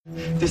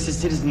This is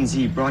Citizen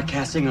Z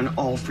broadcasting on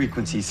all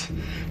frequencies.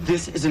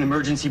 This is an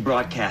emergency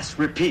broadcast.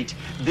 Repeat,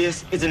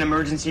 this is an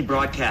emergency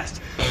broadcast.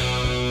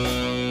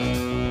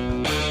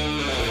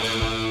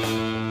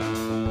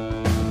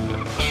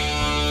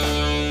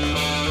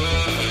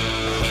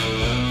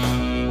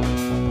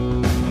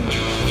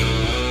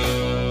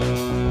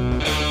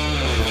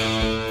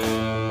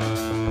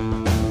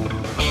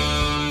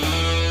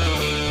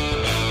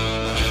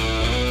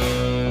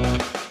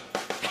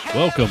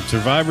 Welcome,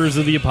 survivors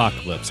of the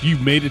apocalypse.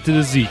 You've made it to the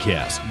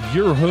ZCast,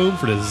 your home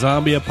for the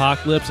zombie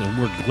apocalypse, and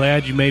we're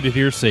glad you made it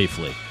here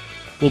safely.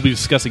 We'll be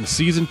discussing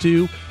Season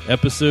 2,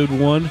 Episode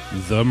 1,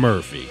 The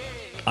Murphy.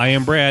 I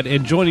am Brad,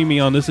 and joining me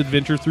on this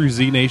adventure through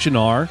Z Nation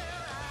are...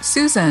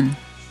 Susan.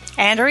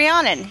 And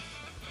Rhiannon.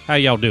 How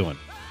y'all doing?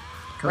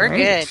 We're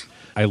good.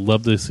 I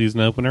love this season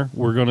opener.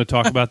 We're going to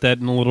talk about that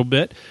in a little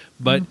bit.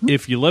 But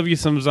if you love you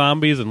some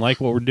zombies and like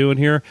what we're doing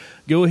here,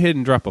 go ahead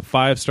and drop a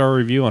 5-star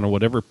review on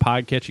whatever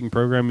podcatching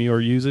program you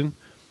are using.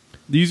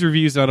 These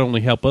reviews not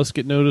only help us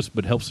get noticed,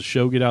 but helps the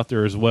show get out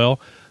there as well.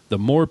 The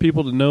more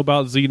people to know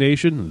about Z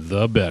Nation,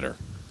 the better.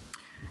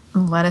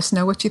 Let us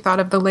know what you thought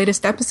of the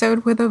latest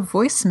episode with a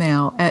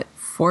voicemail at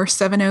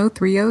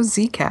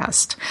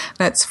 470-30-ZCast.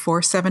 That's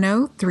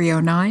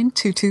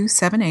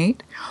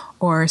 470-309-2278.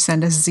 Or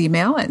send us an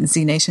email at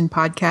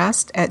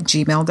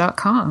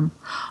znationpodcast@gmail.com.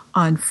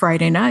 On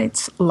Friday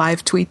nights,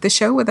 live tweet the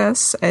show with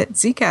us at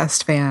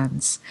ZCast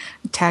fans.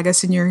 Tag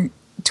us in your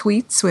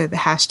tweets with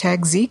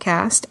hashtag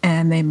ZCast,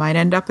 and they might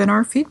end up in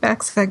our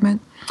feedback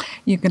segment.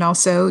 You can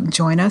also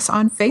join us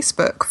on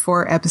Facebook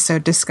for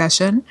episode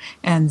discussion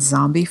and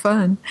zombie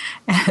fun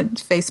at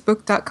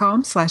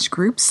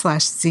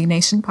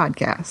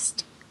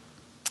facebook.com/group/znationpodcast.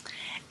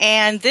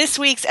 And this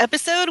week's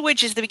episode,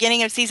 which is the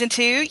beginning of Season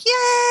 2,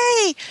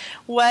 yay,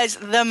 was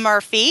The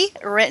Murphy,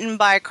 written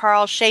by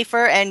Carl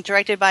Schaefer and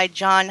directed by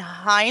John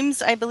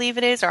Himes, I believe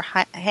it is, or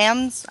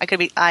Hams.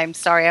 I'm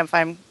sorry if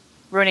I'm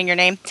ruining your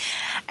name.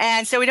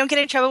 And so we don't get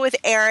in trouble with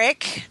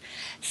Eric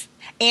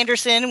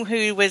Anderson,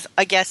 who was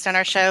a guest on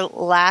our show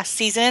last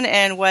season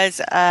and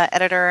was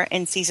editor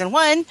in Season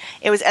 1.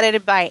 It was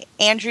edited by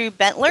Andrew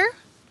Bentler.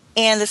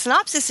 And the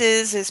synopsis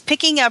is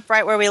picking up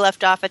right where we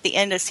left off at the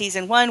end of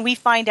Season 1. We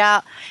find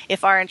out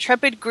if our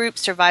intrepid group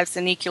survives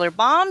the nuclear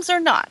bombs or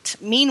not.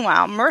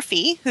 Meanwhile,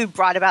 Murphy, who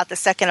brought about the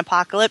second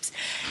apocalypse,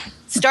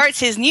 starts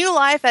his new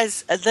life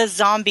as the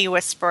zombie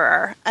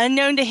whisperer.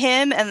 Unknown to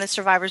him and the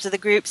survivors of the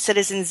group,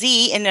 Citizen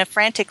Z, in a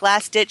frantic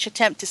last-ditch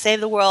attempt to save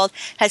the world,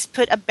 has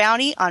put a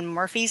bounty on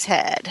Murphy's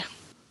head.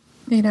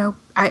 You know,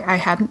 I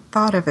hadn't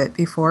thought of it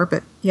before,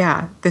 but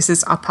yeah, this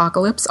is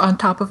apocalypse on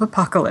top of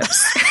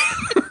apocalypse.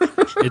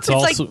 It's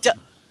also like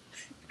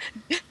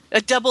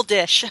a double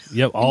dish.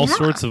 Yep, all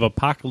sorts of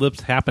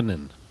apocalypse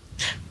happening.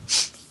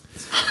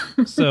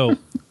 So,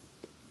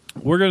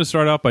 we're going to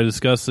start off by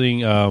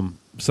discussing go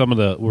over some of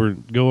the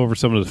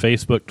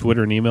Facebook,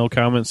 Twitter, and email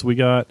comments we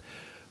got.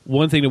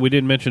 One thing that we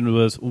didn't mention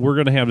was we're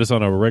going to have this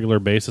on a regular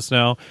basis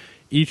now.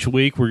 Each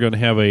week, we're going to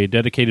have a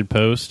dedicated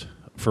post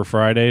for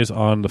Fridays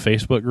on the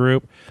Facebook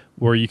group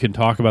where you can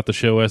talk about the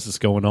show as it's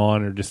going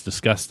on or just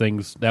discuss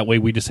things. That way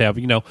we just have,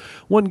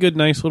 one good,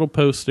 nice little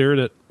post there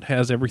that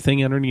has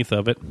everything underneath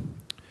of it.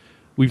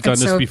 We've done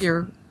this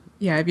before.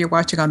 If you're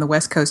watching on the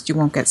West Coast, you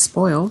won't get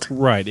spoiled.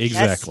 Right,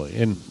 exactly.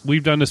 Yes. And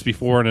we've done this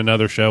before in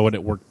another show, and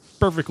it worked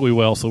perfectly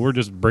well, so we're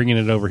just bringing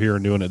it over here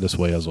and doing it this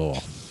way as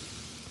well.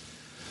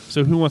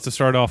 So who wants to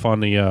start off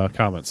on the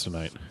comments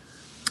tonight?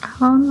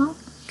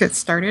 Get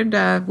started.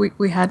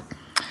 We had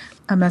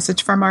a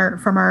message from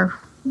our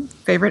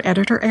favorite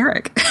editor,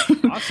 Eric.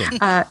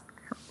 Awesome.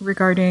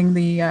 Regarding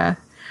the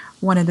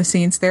one of the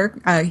scenes there.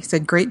 He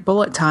said, great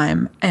bullet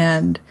time.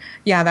 And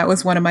yeah, that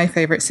was one of my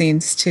favorite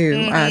scenes too.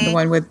 The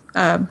one with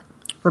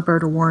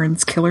Roberta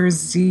Warren's Killer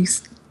Z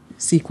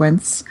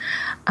sequence.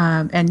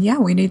 And yeah,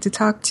 we need to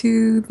talk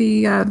to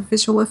the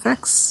visual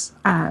effects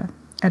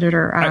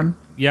editor. I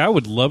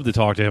would love to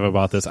talk to him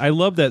about this. I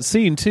love that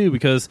scene too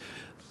because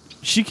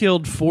she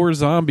killed 4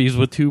 zombies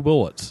with 2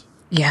 bullets.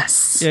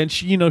 Yes, and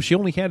she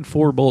only had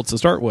 4 bullets to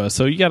start with,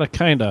 so you got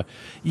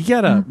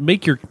to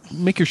make your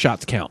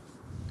shots count.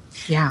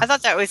 Yeah, I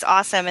thought that was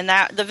awesome, and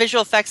that the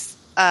visual effects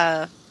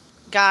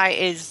guy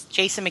is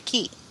Jason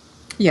McKee.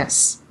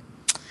 Yes,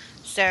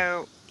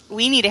 so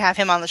we need to have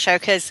him on the show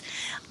because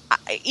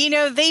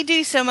they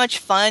do so much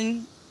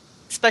fun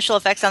special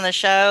effects on the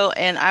show,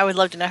 and I would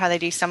love to know how they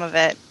do some of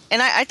it.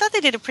 And I thought they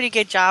did a pretty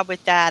good job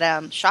with that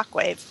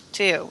shockwave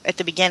too at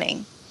the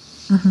beginning.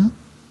 Mm-hmm.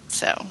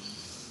 So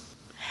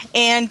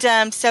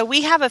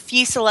we have a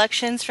few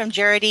selections from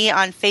Jarity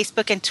on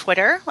Facebook and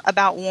Twitter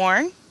about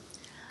Warren.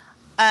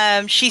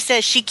 She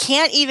says she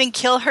can't even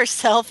kill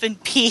herself in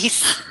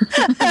peace.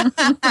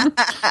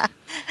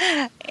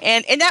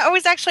 And that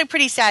was actually a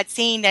pretty sad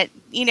scene that,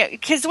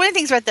 because one of the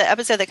things about the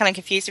episode that kind of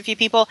confused a few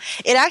people,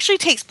 it actually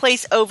takes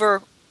place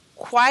over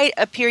quite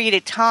a period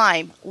of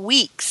time,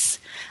 weeks.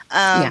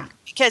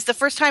 Because the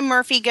first time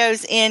Murphy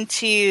goes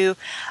into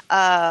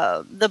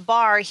the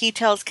bar, he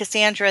tells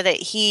Cassandra that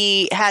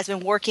he has been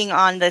working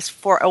on this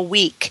for a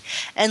week.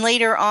 And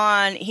later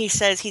on, he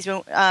says he's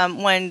been,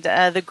 when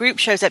the group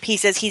shows up, he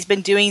says he's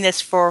been doing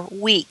this for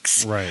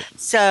weeks. Right.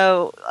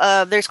 So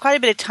there's quite a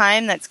bit of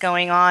time that's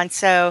going on.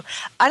 So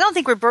I don't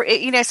think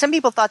Roberta, some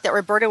people thought that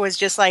Roberta was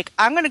just like,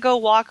 I'm going to go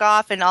walk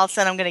off and all of a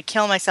sudden I'm going to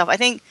kill myself. I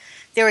think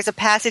there was a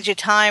passage of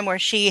time where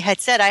she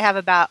had said, I have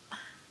about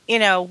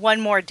one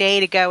more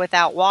day to go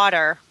without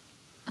water.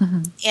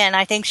 Mm-hmm. And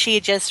I think she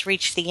had just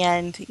reached the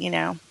end,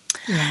 Yeah.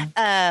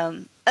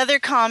 Other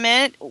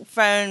comment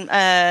from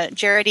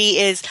Jarity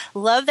is,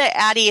 love that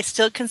Addie is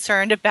still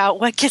concerned about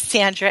what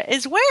Cassandra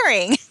is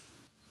wearing.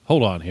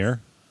 Hold on here.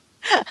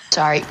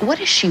 Sorry,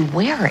 what is she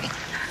wearing?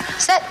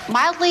 Is that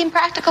mildly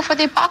impractical for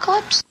the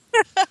apocalypse?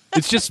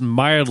 It's just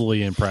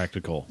mildly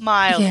impractical.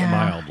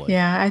 Mildly.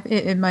 Yeah,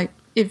 it might.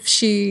 If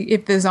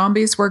the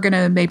zombies were going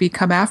to maybe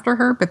come after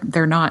her, but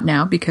they're not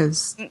now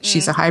because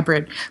she's a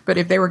hybrid. But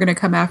if they were going to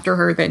come after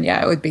her, then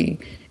it would be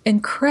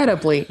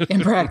incredibly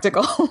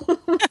impractical.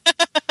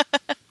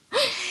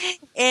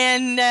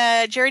 And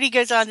Jarity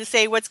goes on to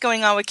say, what's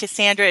going on with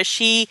Cassandra? Is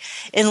she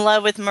in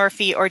love with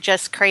Murphy or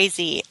just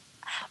crazy?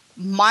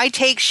 My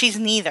take, she's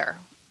neither.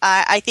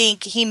 I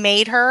think he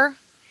made her.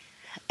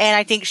 And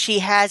I think she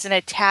has an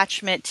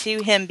attachment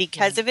to him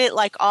because of it,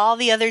 like all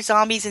the other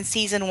zombies in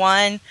season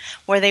 1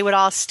 where they would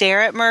all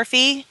stare at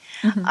Murphy.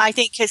 Mm-hmm. I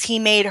think because he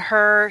made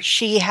her,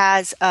 she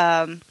has,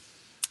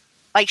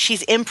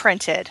 she's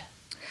imprinted.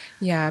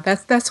 Yeah,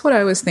 that's what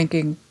I was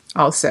thinking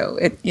also.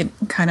 It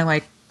kind of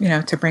like,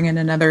 to bring in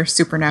another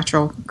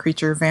supernatural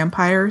creature,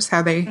 vampires,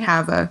 how they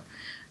have a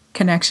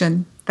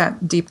connection,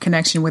 that deep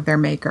connection with their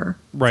maker.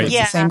 Right. So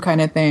it's the same kind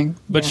of thing.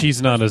 But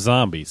she's not a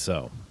zombie,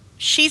 so...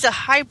 She's a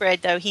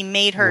hybrid, though. He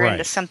made her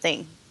into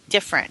something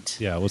different.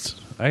 Yeah,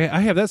 I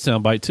have that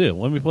soundbite, too.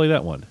 Let me play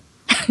that one.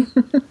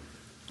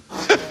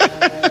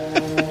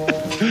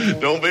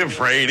 Don't be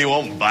afraid. He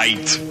won't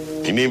bite.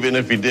 And even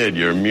if he did,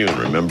 you're immune,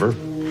 remember?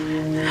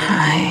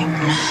 I'm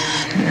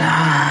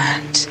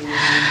not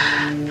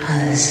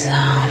a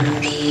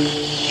zombie.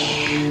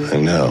 I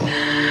know.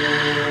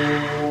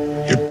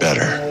 You're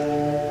better.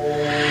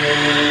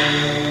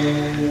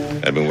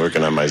 I've been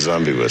working on my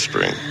zombie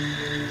whispering.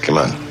 Come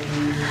on.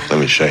 Let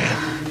me show you.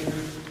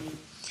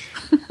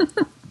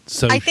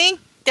 So I think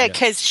that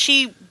because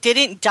she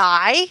didn't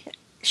die,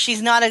 she's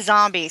not a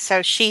zombie,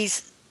 so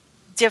she's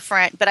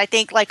different. But I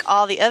think like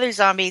all the other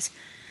zombies,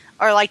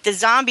 or like the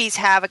zombies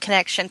have a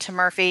connection to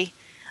Murphy.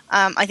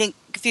 I think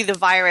through the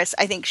virus,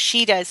 I think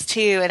she does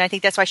too, and I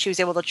think that's why she was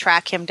able to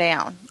track him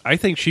down. I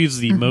think she's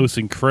the most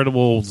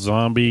incredible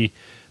zombie,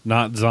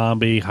 not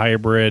zombie,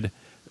 hybrid.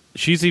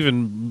 She's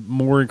even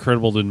more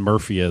incredible than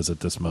Murphy is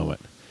at this moment.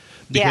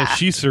 Because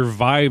she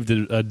survived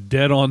a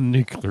dead-on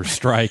nuclear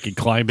strike and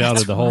climbed out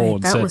of the hole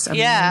and that said, was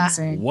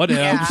amazing. What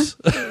else?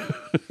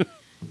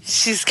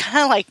 She's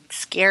kind of like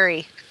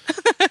scary.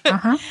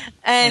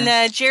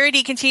 And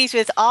Jarity continues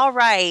with, all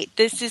right,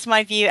 this is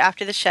my view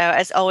after the show.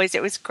 As always,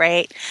 it was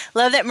great.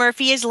 Love that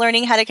Murphy is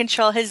learning how to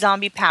control his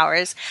zombie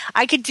powers.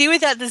 I could do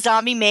without the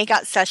zombie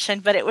makeout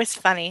session, but it was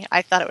funny.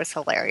 I thought it was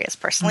hilarious,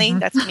 personally.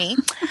 That's me.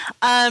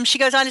 She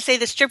goes on to say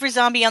the stripper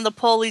zombie on the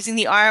pole losing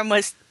the arm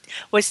was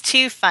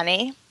too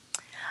funny.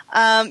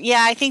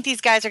 I think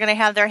these guys are going to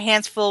have their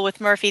hands full with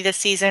Murphy this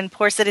season.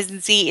 Poor Citizen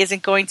Z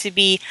isn't going to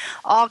be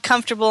all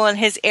comfortable in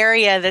his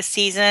area this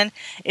season.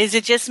 Is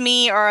it just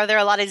me, or are there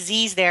a lot of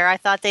Z's there? I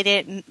thought they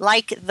didn't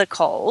like the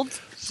cold.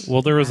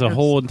 Well, there was a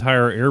whole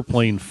entire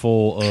airplane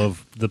full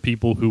of the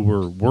people who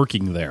were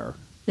working there.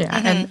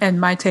 Yeah, and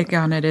my take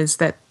on it is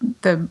that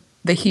the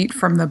heat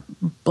from the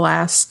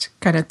blast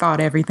kind of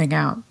thawed everything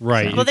out.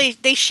 Right. So. Well,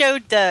 they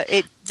showed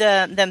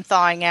them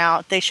thawing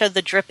out. They showed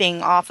the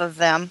dripping off of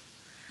them.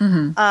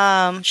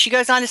 She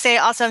goes on to say,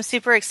 also, I'm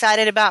super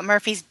excited about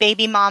Murphy's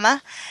baby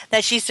mama,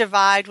 that she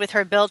survived with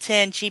her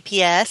built-in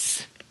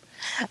GPS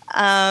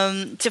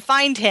to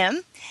find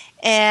him,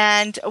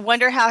 and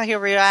wonder how he'll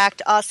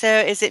react. Also,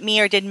 is it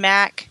me or did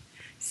Mac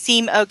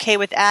seem okay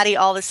with Addie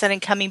all of a sudden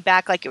coming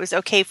back, like it was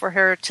okay for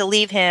her to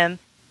leave him?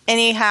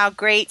 Anyhow,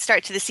 great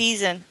start to the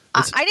season.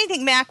 I didn't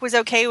think Mac was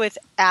okay with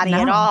Addie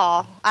at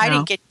all. I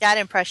didn't get that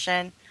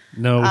impression.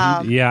 No,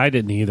 I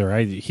didn't either.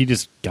 He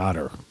just got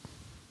her.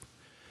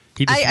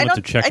 He just went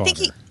to check on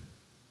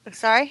her.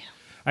 Sorry?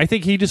 I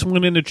think he just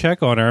went in to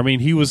check on her. I mean,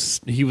 he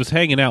was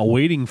hanging out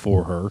waiting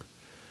for her.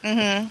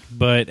 Mm-hmm.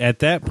 But at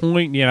that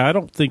point, I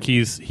don't think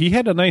he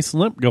had a nice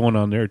limp going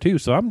on there too.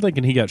 So I'm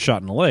thinking he got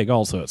shot in the leg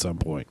also at some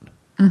point.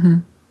 Mm-hmm.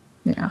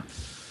 Yeah.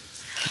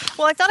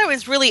 Well, I thought it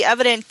was really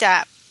evident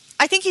that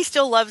I think he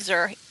still loves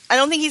her. I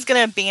don't think he's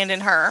going to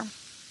abandon her.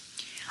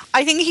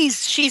 I think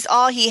she's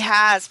all he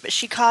has, but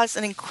she caused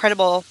an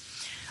incredible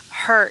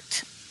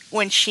hurt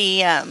when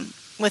she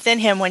within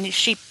him when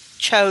she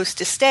chose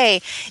to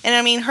stay. And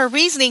I mean, her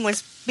reasoning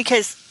was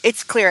because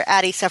it's clear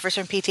Addie suffers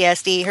from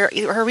PTSD.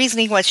 Her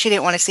reasoning was she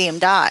didn't want to see him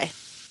die.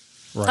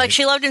 Right. Like,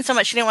 she loved him so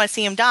much she didn't want to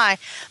see him die,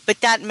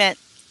 but that meant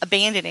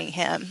abandoning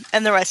him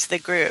and the rest of the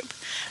group.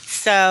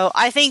 So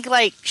I think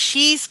like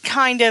she's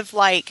kind of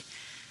like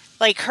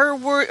her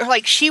word,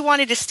 like she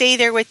wanted to stay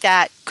there with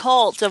that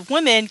cult of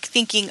women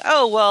thinking,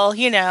 oh, well,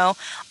 you know,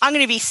 I'm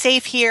going to be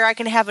safe here. I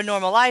can have a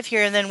normal life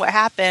here. And then what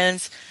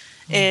happens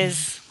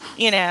is,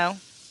 you know,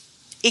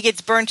 it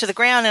gets burned to the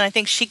ground. And I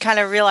think she kind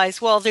of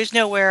realized, well, there's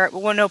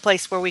no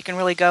place where we can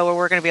really go where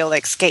we're going to be able to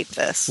escape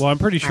this. Well, I'm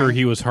pretty sure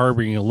he was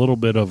harboring a little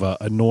bit of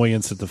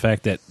annoyance at the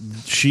fact that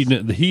she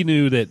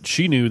knew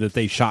that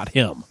they shot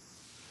him.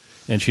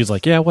 And she's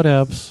like, yeah,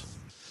 whatevs.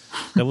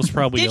 That was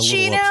probably Did a little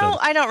she know? upsetting.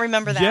 I don't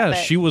remember that. Yeah,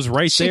 she was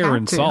right there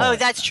and saw Oh, it.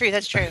 that's true.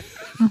 That's true.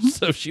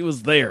 So she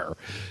was there.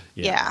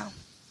 Yeah.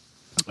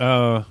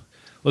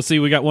 Let's see.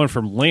 We got one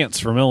from Lance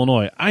from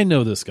Illinois. I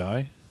know this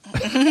guy.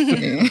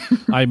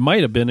 I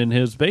might have been in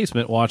his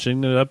basement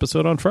watching the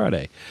episode on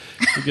Friday.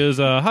 He goes,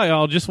 hi,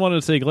 all. Just wanted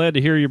to say glad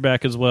to hear you're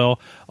back as well.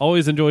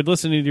 Always enjoyed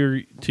listening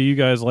to you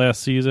guys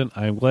last season.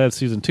 I'm glad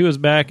season 2 is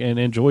back and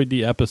enjoyed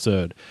the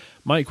episode.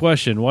 My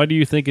question, why do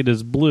you think it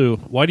is blue?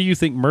 Why do you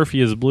think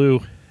Murphy is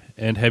blue?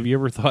 And have you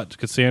ever thought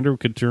Cassandra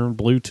could turn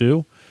blue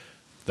too?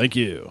 Thank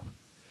you.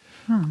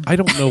 I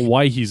don't know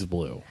why he's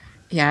blue.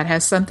 Yeah, it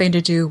has something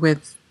to do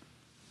with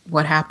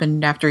what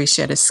happened after he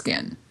shed his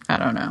skin. I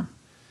don't know.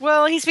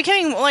 Well, he's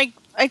becoming, like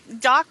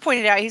Doc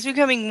pointed out, he's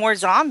becoming more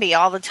zombie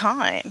all the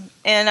time.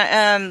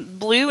 And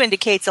blue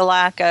indicates a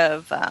lack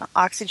of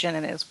oxygen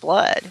in his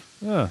blood.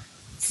 Yeah.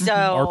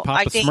 So Or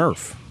Papa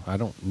Smurf. I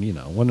don't,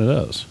 one of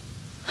those.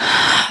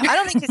 I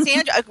don't think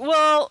Cassandra,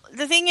 well,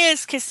 the thing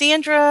is,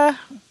 Cassandra...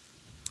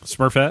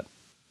 Smurfette?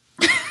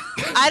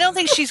 I don't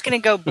think she's going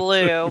to go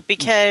blue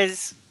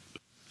because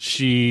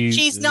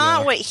she's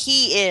not what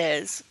he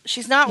is.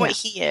 She's not what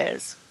he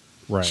is.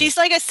 Right. She's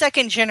like a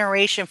second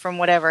generation from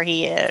whatever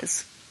he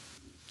is.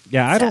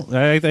 Yeah,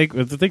 I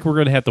think we're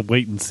going to have to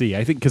wait and see.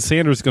 I think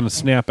Cassandra's going to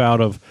snap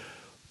out of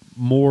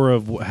more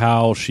of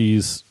how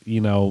she's,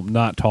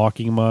 not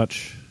talking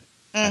much.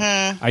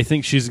 Mm-hmm. I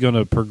think she's going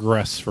to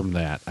progress from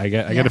that. I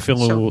got a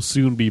feeling we'll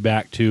soon be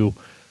back to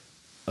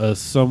a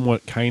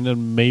somewhat kind of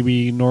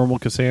maybe normal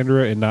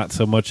Cassandra and not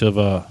so much of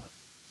a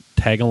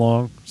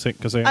tag-along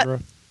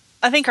Cassandra.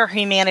 I think her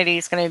humanity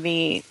is going to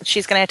be...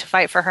 She's going to have to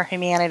fight for her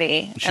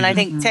humanity. And I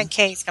think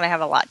 10K is going to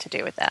have a lot to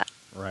do with that.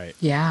 Right.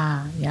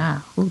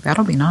 Yeah. Ooh,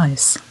 that'll be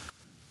nice.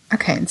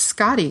 Okay, and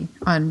Scotty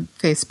on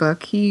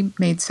Facebook, he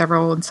made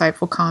several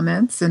insightful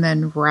comments and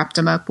then wrapped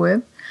them up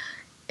with,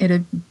 it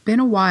had been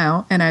a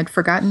while and I'd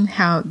forgotten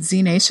how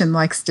Z Nation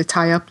likes to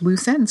tie up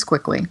loose ends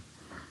quickly.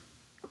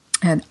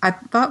 And I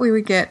thought we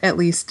would get at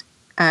least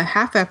a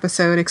half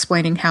episode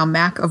explaining how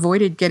Mac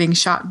avoided getting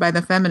shot by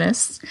the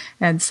feminists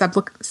and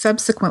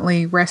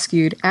subsequently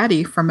rescued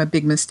Addie from a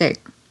big mistake.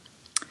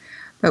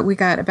 But we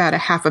got about a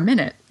half a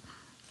minute,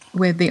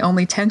 with the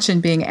only tension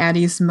being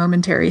Addie's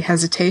momentary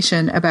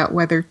hesitation about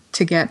whether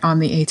to get on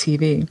the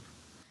ATV.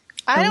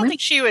 I don't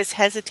think she was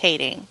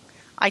hesitating.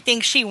 I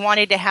think she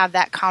wanted to have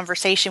that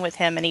conversation with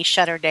him and he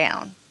shut her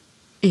down.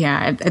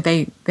 Yeah,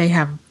 they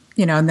have...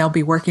 and they'll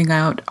be working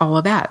out all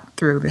of that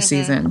through the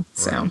season.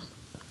 So,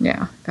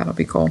 yeah, that'll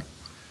be cool.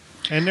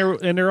 And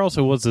there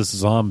also was this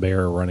zombie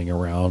running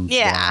around.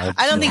 Yeah, wild.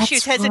 I don't think she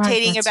was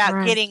hesitating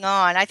about getting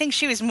on. I think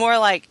she was more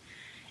like,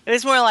 it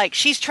was more like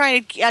she's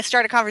trying to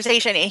start a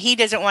conversation and he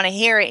doesn't want to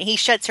hear it and he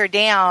shuts her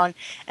down.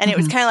 And it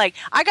was kind of like,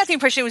 I got the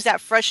impression it was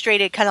that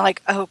frustrated, kind of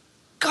like, oh,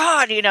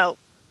 God,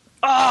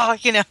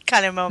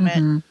 kind of moment.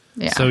 Mm-hmm.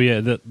 Yeah. So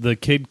the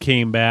kid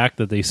came back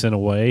that they sent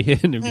away,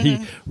 and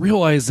he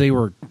realized they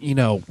were,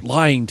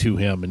 lying to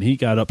him, and he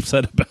got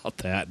upset about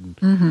that,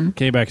 and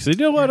came back and said,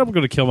 "You know what? I'm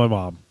going to kill my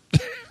mom."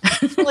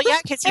 Well, yeah,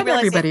 because he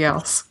realized everybody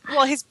else.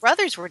 Well, his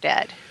brothers were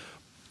dead.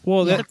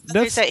 Well, the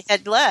brothers that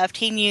had left,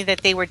 he knew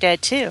that they were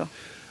dead too.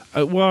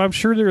 Well, I'm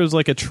sure there was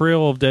like a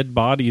trail of dead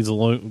bodies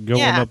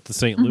going up to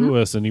St.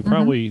 Louis, and he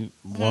probably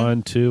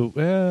one, two,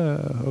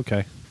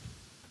 okay.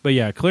 But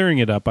yeah, clearing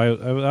it up,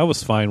 I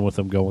was fine with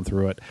him going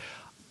through it.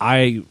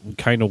 I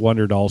kind of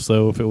wondered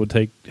also if it would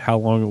take, how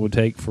long it would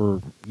take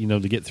for, to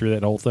get through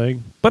that whole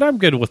thing. But I'm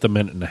good with a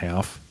minute and a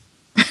half.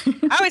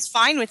 I was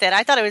fine with it.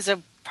 I thought it was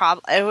a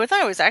problem. I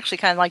thought it was actually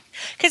kind of like,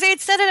 because they had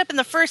set it up in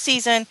the first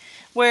season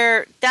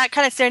where that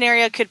kind of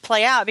scenario could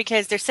play out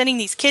because they're sending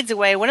these kids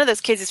away. One of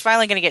those kids is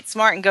finally going to get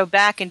smart and go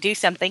back and do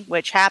something,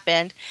 which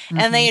happened.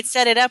 And they had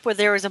set it up where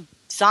there was a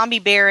zombie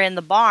bear in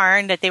the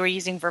barn that they were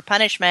using for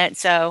punishment.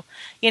 So,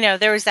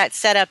 there was that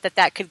setup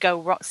that could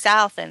go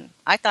south. And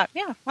I thought,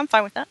 yeah, I'm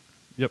fine with that.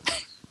 Yep.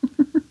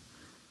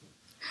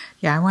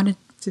 Yeah, I wanted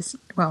to,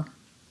 well,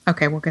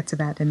 okay, we'll get to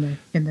that in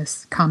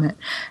this comment.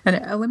 And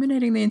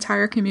eliminating the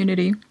entire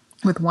community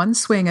with one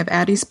swing of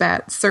Addie's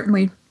bat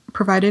certainly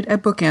provided a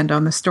bookend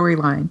on the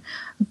storyline,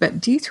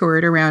 but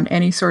detoured around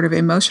any sort of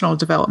emotional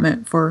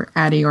development for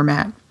Addie or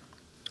Matt.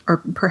 Or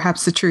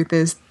perhaps the truth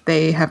is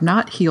they have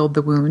not healed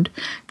the wound.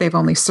 They've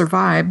only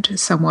survived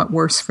somewhat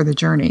worse for the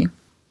journey.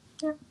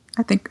 Yeah,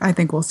 I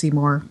think we'll see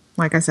more,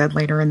 like I said,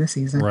 later in the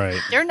season. Right.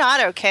 They're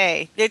not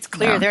okay. It's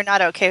clear they're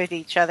not okay with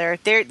each other.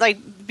 They're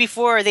like,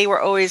 before they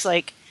were always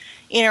like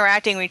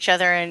interacting with each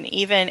other, and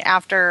even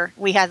after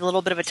we had a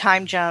little bit of a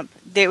time jump,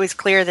 it was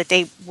clear that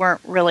they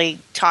weren't really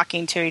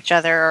talking to each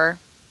other or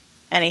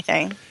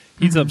anything.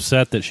 He's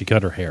upset that she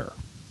cut her hair.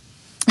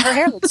 Her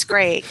hair looks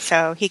great,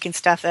 so he can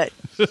stuff it.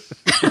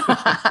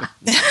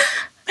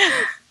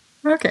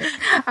 Okay.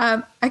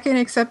 I can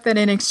accept that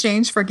in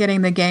exchange for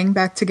getting the gang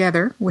back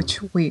together,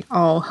 which we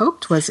all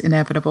hoped was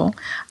inevitable,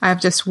 I have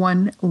just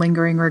one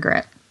lingering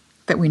regret,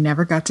 that we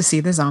never got to see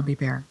the zombie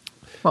bear.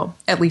 Well,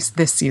 at least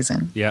this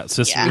season. Yeah,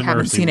 Sister We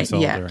haven't seen it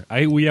yet.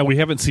 We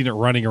haven't seen it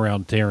running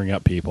around tearing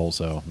up people,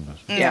 so.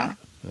 Yeah.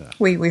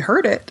 We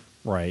heard it.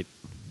 Right.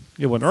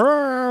 It went,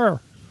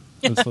 "Arr!"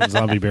 That's what a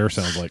zombie bear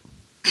sounds like.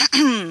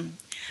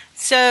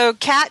 So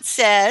Kat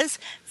says,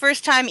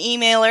 first-time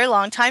emailer,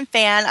 long-time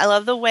fan. I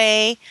love the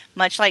way,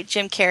 much like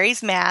Jim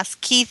Carrey's mask,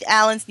 Keith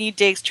Allen's new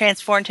digs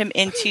transformed him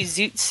into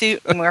Zoot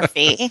Suit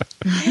Murphy.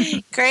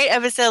 Great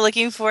episode.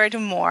 Looking forward to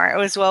more. It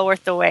was well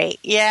worth the wait.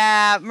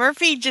 Yeah,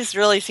 Murphy just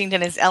really seemed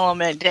in his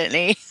element, didn't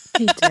he?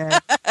 He did.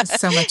 It was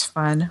so much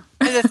fun.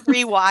 And the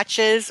 3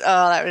 watches.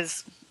 Oh, that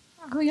was...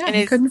 Oh, yeah.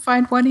 He couldn't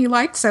find one he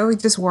liked, so he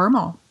just wore them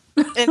all.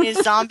 And his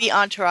zombie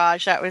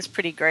entourage. That was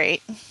pretty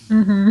great.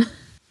 Mm-hmm.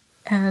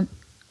 And...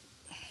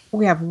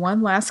 we have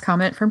one last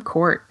comment from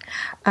Court.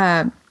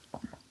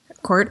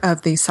 Court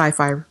of the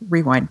Sci-Fi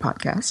Rewind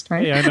podcast,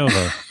 right? Hey, I know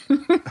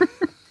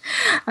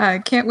her.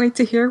 Can't wait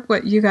to hear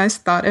what you guys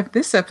thought of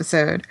this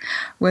episode.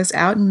 Was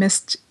out and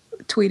missed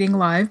tweeting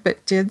live,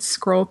 but did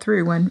scroll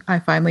through when I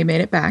finally made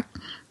it back.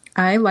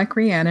 I, like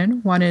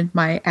Rhiannon, wanted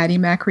my Addie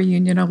Mac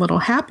reunion a little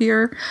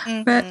happier,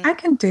 but I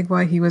can dig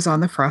why he was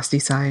on the frosty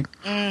side.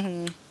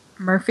 Mm-hmm.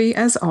 Murphy,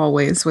 as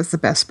always, was the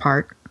best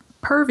part.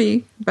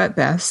 Pervy, but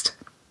best.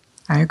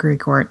 I agree,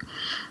 Court.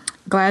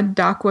 Glad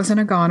Doc wasn't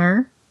a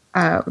goner.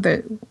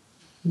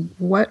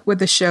 What would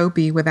the show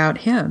be without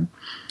him?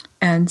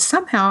 And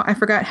somehow I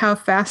forgot how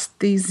fast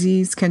these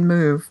Z's can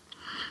move.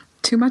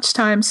 Too much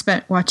time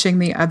spent watching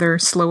the other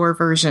slower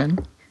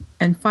version.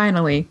 And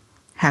finally,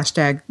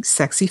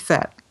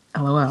 #SexyFet.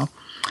 LOL.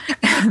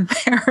 And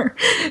there,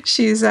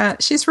 she's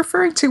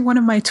referring to one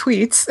of my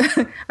tweets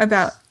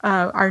about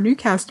our new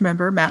cast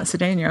member, Matt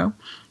Cedeno,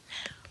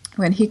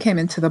 when he came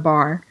into the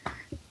bar.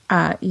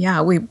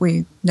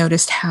 We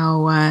noticed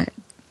how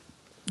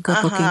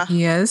good-looking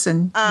he is,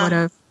 and what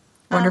a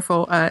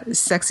wonderful,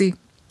 sexy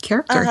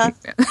character he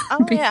is.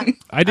 Oh, yeah.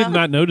 I did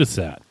not notice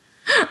that.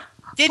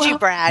 Did you,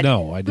 Brad?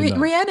 No, I did not.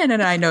 Rhiannon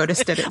and I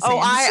noticed it.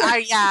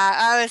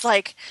 I was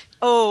like,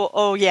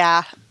 oh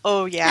yeah.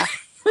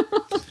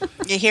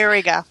 Here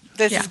we go.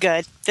 This is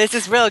good. This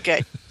is real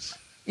good.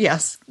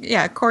 Yes.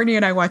 Yeah, Courtney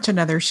and I watch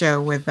another show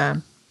with,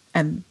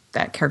 and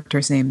that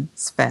character's name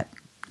is Fet.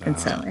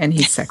 And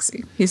he's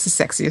sexy. He's the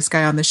sexiest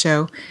guy on the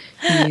show.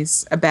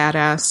 He's a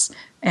badass,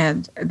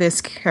 and this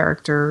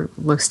character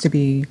looks to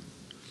be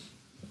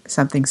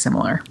something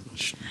similar.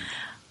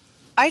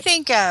 I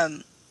think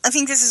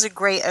this is a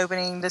great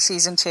opening to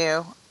season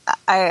 2.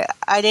 I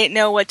didn't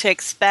know what to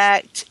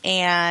expect,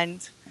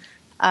 and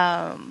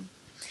there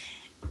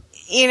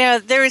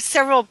was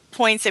several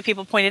points that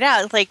people pointed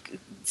out, like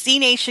Z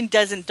Nation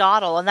doesn't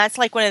dawdle, and that's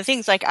like one of the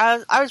things. Like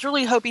I was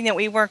really hoping that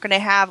we weren't going to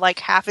have like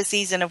half a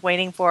season of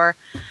waiting for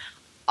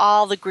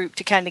all the group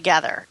to come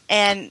together,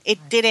 and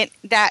it didn't.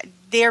 That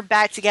they're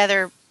back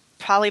together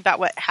probably about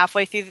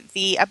halfway through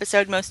the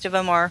episode. Most of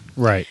them are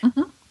right.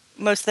 Mm-hmm.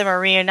 Most of them are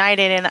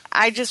reunited, and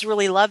I just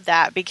really love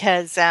that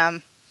because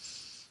I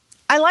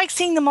like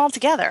seeing them all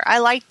together. I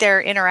like their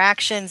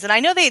interactions, and I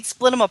know they had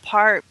split them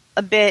apart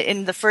a bit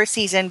in the first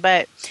season,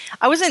 but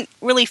I wasn't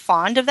really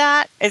fond of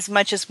that as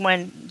much as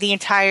when the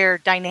entire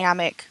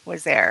dynamic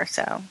was there.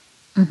 So,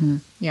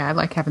 yeah, I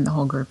like having the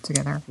whole group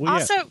together. Well,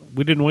 also,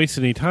 we didn't waste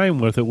any time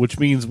with it, which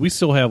means we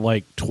still have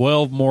like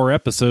 12 more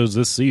episodes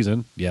this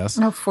season. Yes,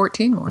 no,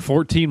 14 more.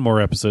 14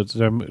 more episodes.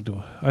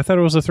 I thought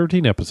it was a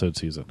 13 episode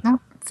season. No,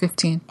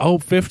 15. Oh,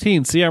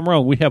 15. See, I'm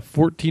wrong. We have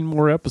 14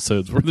 more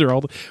episodes.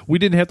 We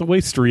didn't have to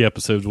waste 3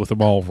 episodes with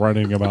them all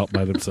running about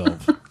by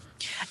themselves.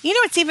 You know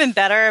what's even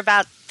better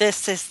about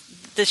this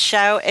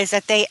show is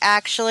that they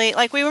actually,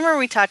 like,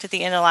 we talked at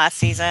the end of last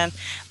season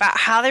about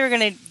how they were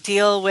going to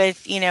deal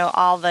with,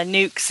 all the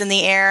nukes in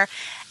the air.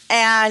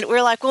 And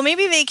we're like, well,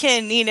 maybe they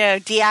can,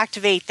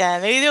 deactivate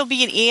them. Maybe there'll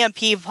be an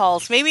EMP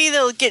pulse. Maybe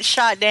they'll get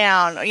shot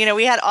down.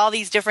 We had all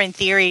these different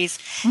theories.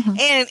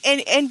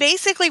 Mm-hmm. And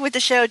basically what the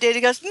show did,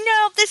 it goes,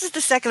 no, this is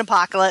the second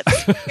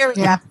apocalypse. Here we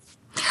go.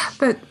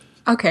 But,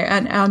 okay,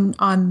 and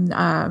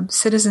on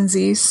Citizen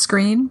Z's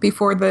screen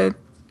before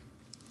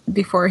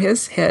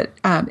his hit,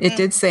 it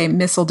did say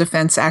missile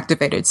defense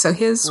activated. So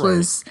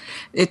his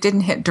it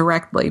didn't hit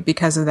directly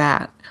because of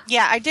that.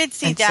 Yeah, I did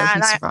see that. So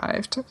he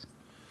survived.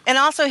 And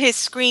also his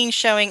screen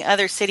showing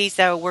other cities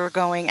that were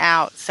going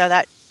out. So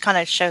that kind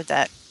of showed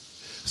that.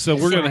 So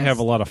we're going to have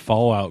a lot of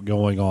fallout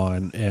going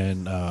on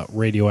and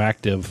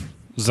radioactive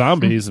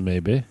zombies,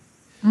 maybe.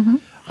 Mm-hmm.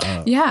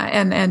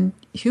 And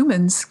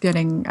humans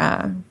getting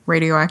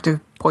radioactive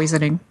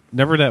poisoning.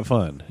 Never that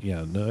fun.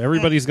 Yeah, no,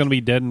 everybody's going to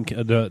be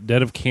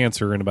dead of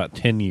cancer in about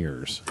 10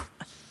 years.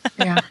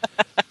 Yeah,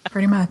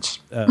 pretty much.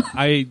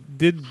 I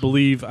did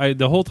believe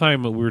the whole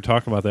time we were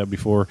talking about that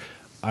before.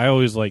 I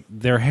always like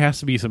there has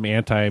to be some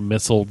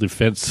anti-missile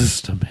defense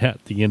system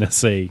at the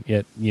NSA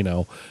at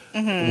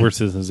where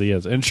Citizen Z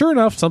is, and sure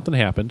enough, something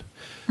happened,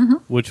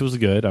 which was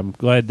good. I'm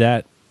glad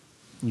that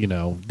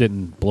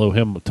didn't blow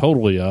him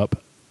totally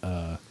up.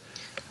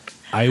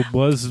 I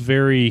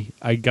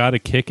got a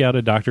kick out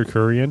of Dr.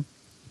 Kurian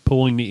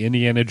pulling the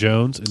Indiana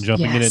Jones and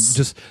jumping in it,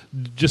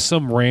 just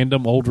some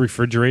random old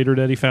refrigerator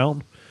that he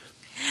found.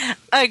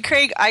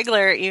 Craig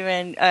Eigler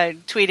even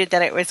tweeted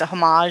that it was a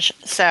homage.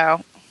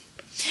 So,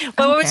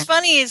 but what was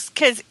funny is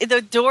because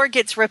the door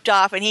gets ripped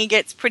off and he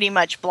gets pretty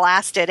much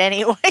blasted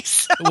anyway.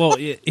 So. Well,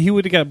 he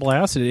would have got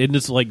blasted in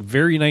this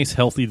very nice,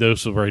 healthy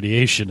dose of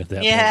radiation at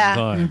that point in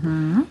time.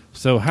 Mm-hmm.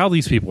 So how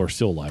these people are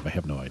still alive, I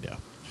have no idea.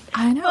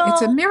 I know.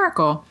 It's a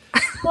miracle.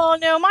 Well,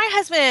 no, my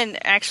husband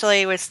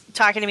actually was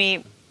talking to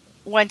me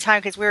one time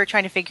because we were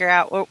trying to figure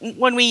out,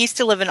 when we used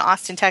to live in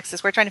Austin,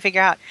 Texas, we were trying to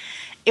figure out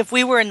if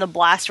we were in the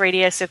blast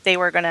radius, if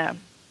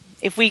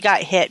we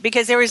got hit,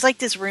 because there was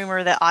this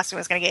rumor that Austin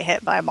was going to get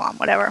hit by a bomb,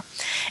 whatever.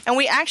 And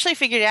we actually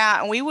figured it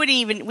out, and we wouldn't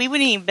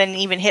even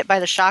been hit by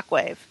the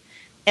shockwave.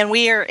 And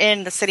we are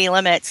in the city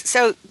limits.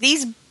 So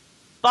these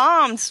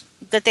bombs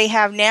that they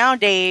have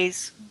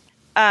nowadays,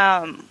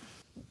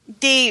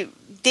 they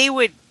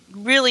would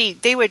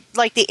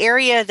the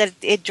area that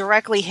it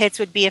directly hits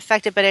would be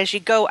affected, but as you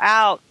go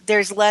out,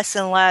 there's less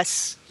and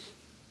less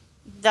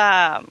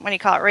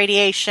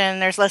radiation.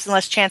 There's less and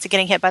less chance of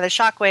getting hit by the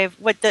shockwave.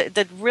 What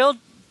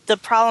the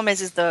problem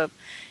is the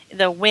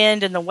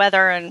wind and the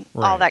weather and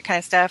all that kind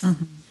of stuff.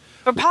 Mm-hmm.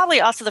 But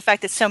probably also the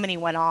fact that so many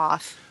went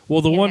off.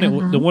 Well, the one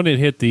that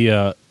hit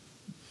the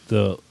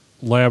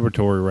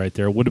laboratory right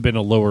there would have been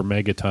a lower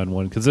megaton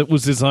one because it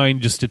was designed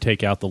just to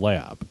take out the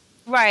lab.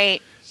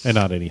 Right. And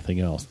not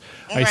anything else.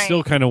 Right. I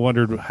still kind of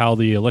wondered how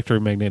the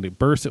electromagnetic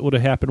burst that would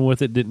have happened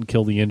with it didn't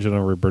kill the engine on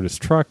Roberta's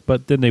truck,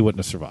 but then they wouldn't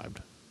have survived.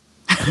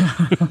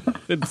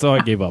 And so I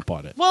gave up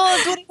on it. Well,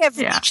 it wouldn't have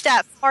reached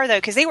that far, though,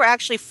 because they were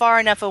actually far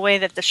enough away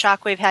that the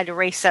shockwave had to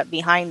race up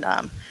behind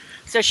them.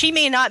 So she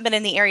may not have been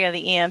in the area of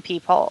the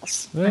EMP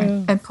pulse. Right.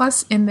 And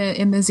plus, in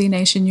the Z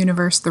Nation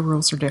universe, the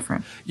rules are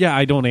different. Yeah,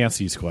 I don't ask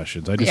these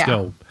questions. I just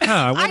go,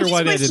 I wonder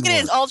why that didn't work.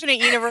 His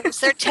alternate universe,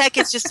 their tech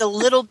is just a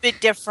little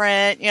bit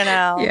different,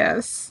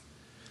 Yes.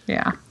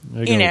 Yeah.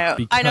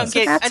 I don't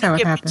get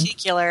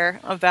particular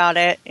about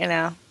it,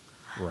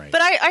 Right.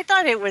 But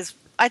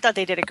I thought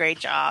they did a great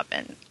job,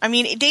 and I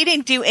mean, they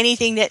didn't do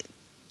anything that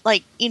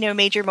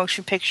major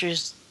motion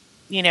pictures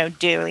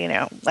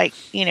do,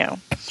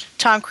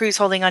 Tom Cruise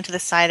holding onto the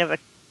side of a,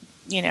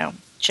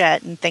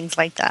 jet and things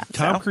like that.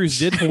 Tom Cruise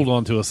did hold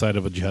on to a side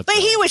of a jet. But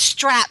he was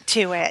strapped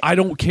to it. I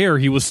don't care.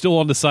 He was still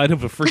on the side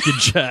of a freaking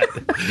jet.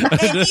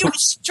 And he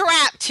was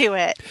strapped to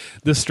it.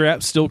 The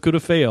strap still could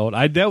have failed.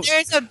 I doubt.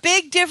 There's a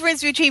big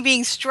difference between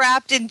being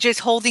strapped and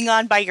just holding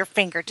on by your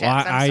fingertips.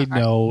 Well, I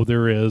know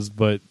there is,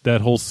 but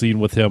that whole scene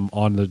with him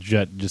on the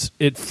jet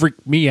it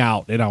freaked me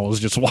out, and I was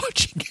just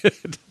watching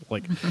it.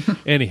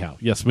 Anyhow,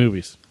 yes,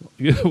 movies.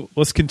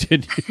 Let's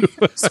continue.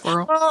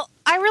 Squirrel. Well,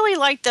 I really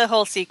liked the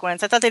whole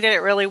sequence. I thought they did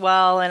it really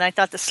well, and I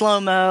thought the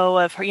slow-mo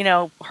of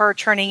her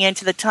turning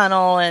into the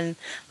tunnel and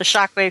the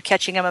shockwave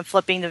catching him and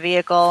flipping the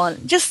vehicle,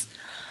 and just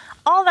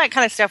all that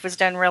kind of stuff was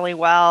done really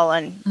well.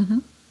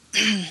 And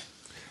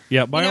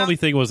yeah, my only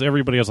thing was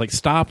everybody was like,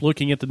 "Stop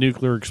looking at the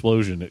nuclear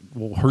explosion; it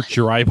will hurt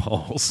your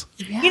eyeballs."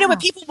 Yeah. But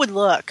people would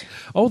look.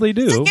 Oh, they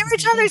do. Every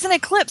time there's an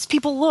eclipse,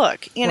 people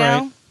look.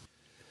 Right.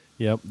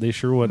 Yep, they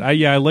sure would.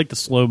 I like the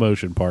slow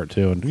motion part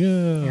too,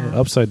 and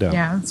upside down.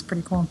 Yeah, it's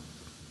pretty cool.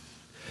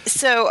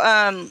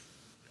 So,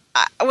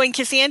 when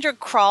Cassandra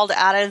crawled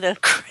out of the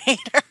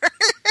crater,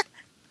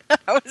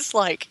 I was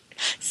like,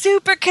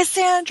 "Super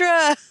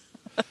Cassandra!"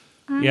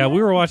 Yeah,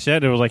 we were watching that,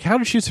 and it was like, how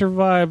did she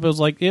survive? It was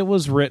like, it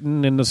was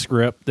written in the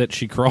script that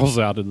she crawls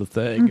out of the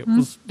thing. Mm-hmm. It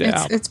was,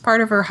 it's part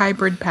of her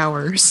hybrid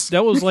powers.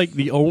 That was like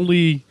the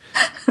only...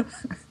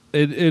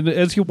 and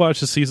as you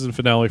watch the season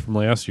finale from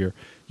last year,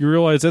 you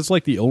realize that's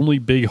like the only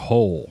big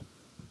hole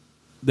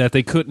that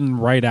they couldn't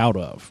write out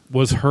of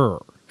was her.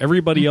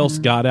 Everybody else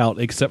got out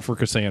except for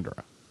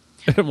Cassandra.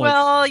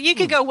 Well, you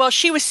could go,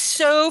 she was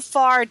so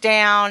far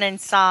down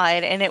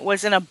inside, and it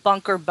was in a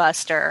bunker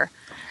buster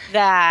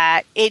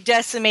that it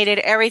decimated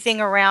everything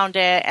around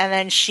it, and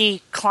then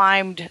she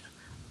climbed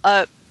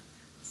up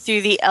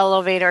through the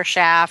elevator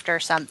shaft or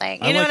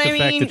something. You know what I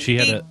mean? I like the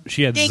fact that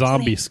she had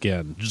zombie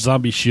skin,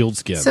 zombie shield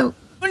skin. So,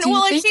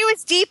 if she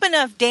was deep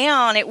enough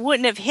down, it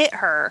wouldn't have hit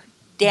her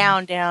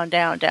down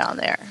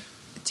there.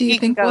 Do you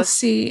think we'll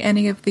see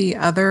any of the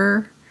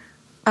other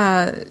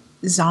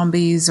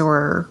zombies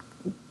or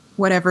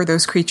whatever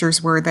those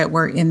creatures were that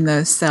were in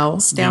the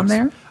cells down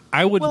there?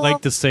 I would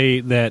like to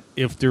say that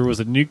if there was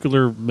a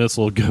nuclear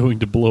missile going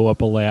to blow up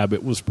a lab,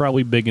 it was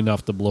probably big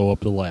enough to blow up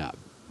the lab.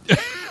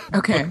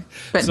 Okay,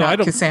 but so not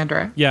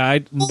Cassandra. Yeah.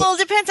 It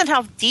depends on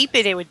how deep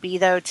it would be,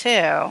 though, too.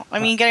 I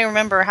mean, you got to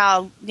remember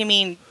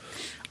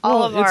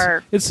all of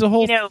our it's the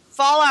whole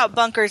fallout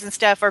bunkers and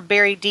stuff are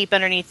buried deep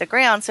underneath the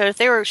ground. So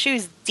if she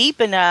was deep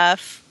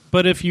enough.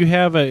 But if you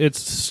have it's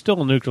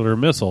still a nuclear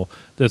missile.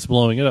 that's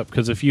blowing it up.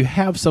 Because if you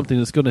have something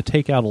that's going to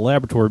take out a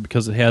laboratory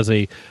because it has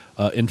a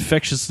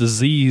infectious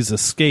disease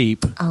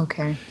escape,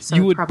 Okay. So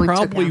you it would took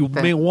probably out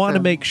may want to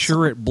the- make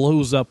sure it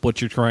blows up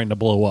what you're trying to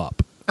blow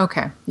up.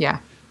 Okay. Yeah.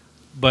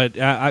 But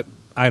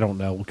I don't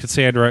know.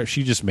 Cassandra,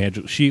 she just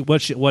magic.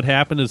 What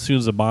happened as soon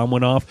as the bomb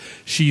went off?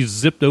 She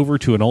zipped over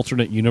to an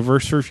alternate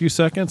universe for a few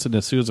seconds, and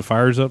as soon as the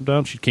fire jumped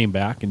down, she came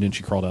back, and then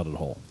she crawled out of the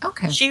hole.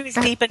 Okay. She was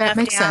That- deep that enough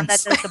makes down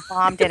sense. that the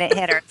bomb didn't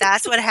hit her.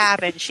 That's what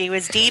happened. She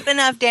was deep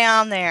enough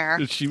down there.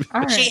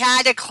 All right. She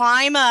had to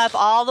climb up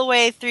all the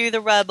way through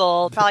the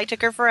rubble. It probably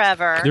took her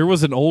forever. There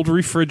was an old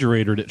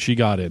refrigerator that she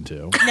got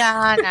into.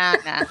 No.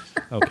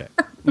 Okay.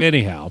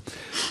 Anyhow,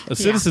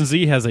 Citizen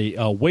Z has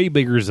a way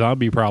bigger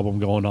zombie problem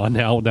going on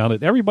now. Down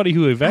at everybody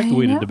who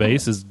evacuated the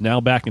base is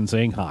now back in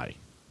saying hi.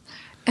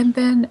 And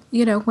then,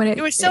 when It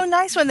was so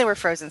nice when they were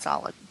frozen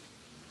solid.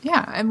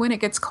 yeah, and when it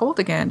gets cold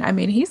again, I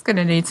mean, he's going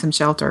to need some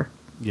shelter.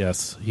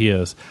 Yes, he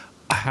is.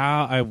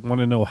 I want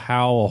to know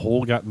how a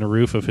hole got in the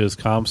roof of his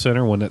comm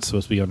center when it's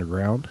supposed to be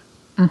underground.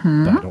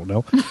 Mm-hmm. I don't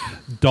know.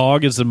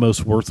 Dog is the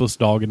most worthless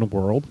dog in the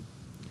world.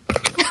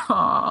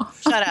 Aw.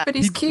 Shut up. But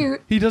he's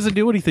cute. He doesn't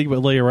do anything but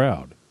lay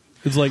around.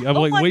 It's like I'm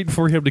waiting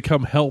for him to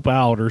come help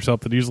out or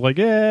something. He's like,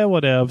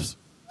 whatevs.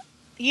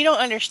 You don't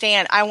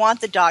understand. I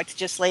want the dog to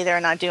just lay there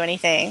and not do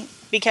anything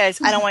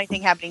because I don't want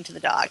anything happening to the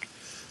dog.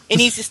 It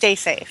needs to stay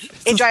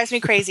safe. It drives me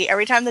crazy.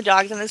 Every time the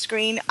dog's on the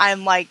screen,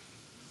 I'm like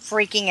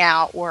freaking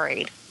out,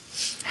 worried.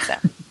 So.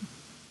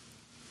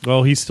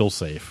 Well, he's still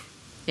safe.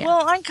 Yeah.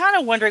 Well, I'm kind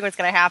of wondering what's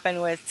going to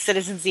happen with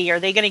Citizen Z. Are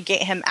they going to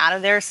get him out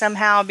of there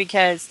somehow?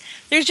 Because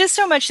there's just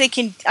so much they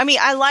can... I mean,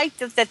 I like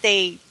that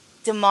they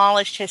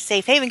demolished his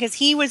safe haven because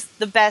he was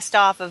the best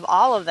off of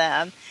all of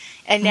them,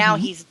 and now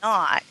he's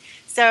not.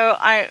 So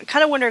I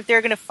kind of wonder if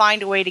they're going to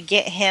find a way to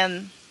get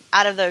him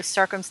out of those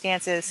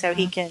circumstances so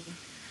he can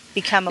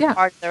become a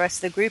part of the rest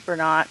of the group or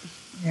not.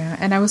 Yeah,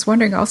 and I was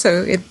wondering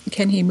also,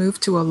 can he move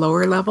to a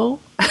lower level?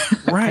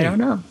 Right. I don't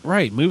know.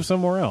 Right. Move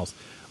somewhere else.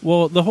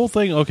 Well, the whole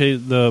thing, okay,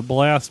 the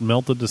blast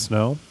melted the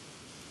snow.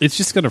 It's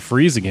just going to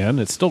freeze again.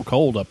 It's still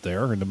cold up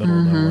there in the middle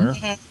of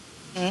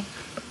nowhere.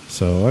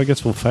 So I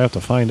guess we'll have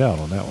to find out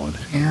on that one.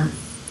 Yeah.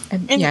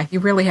 And yeah, he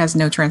really has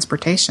no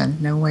transportation,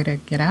 no way to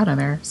get out of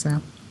there,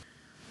 so...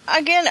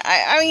 Again,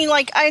 I mean,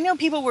 like, I know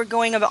people were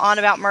going on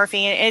about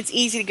Murphy, and it's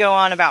easy to go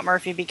on about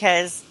Murphy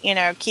because,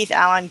 Keith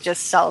Allen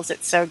just sells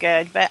it so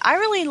good. But I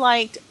really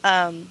liked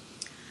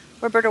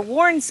Roberta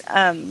Warren's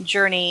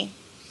journey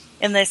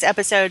in this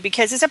episode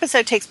because this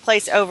episode takes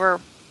place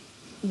over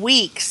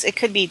weeks. It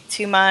could be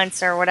 2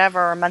 months or whatever,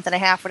 or a month and a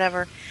half,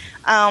 whatever.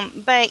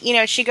 But,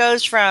 she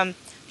goes from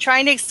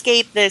trying to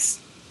escape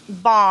this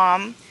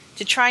bomb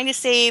to trying to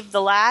save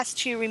the last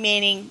 2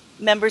 remaining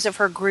members of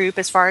her group,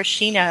 as far as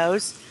she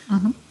knows.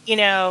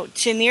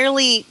 To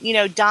nearly,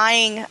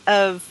 dying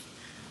of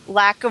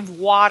lack of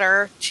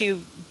water,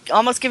 to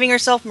almost giving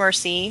herself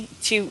mercy,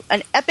 to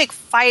an epic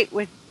fight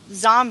with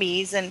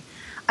zombies. And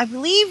I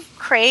believe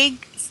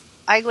Craig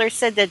Eigler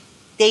said that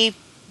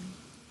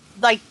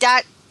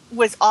that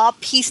was all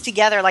pieced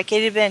together. Like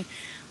it had been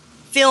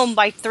filmed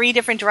by 3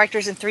 different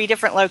directors in 3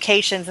 different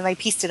locations, and they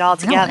pieced it all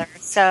together.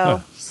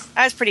 So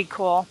that was pretty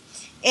cool.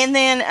 And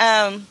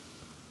then,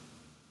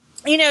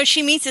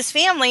 she meets his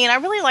family, and I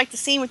really like the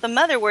scene with the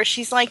mother where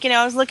she's like,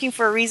 I was looking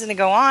for a reason to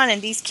go on, and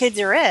these kids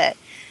are it.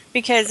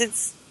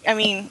 Because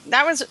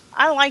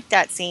I liked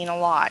that scene a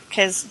lot,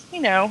 because,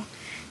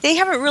 they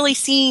haven't really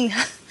seen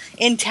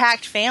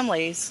intact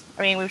families.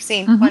 I mean, we've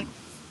seen plenty,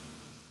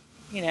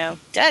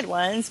 dead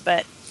ones,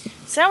 but...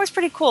 So that was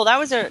pretty cool. That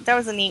was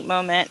a neat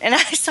moment. And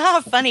I saw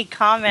a funny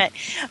comment.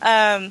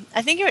 I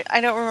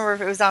don't remember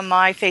if it was on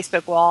my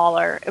Facebook wall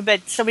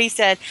but somebody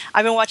said,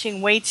 I've been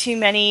watching way too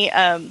many,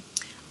 I've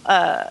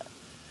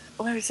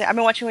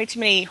been watching way too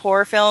many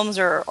horror films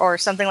or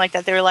something like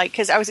that. They were like,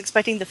 because I was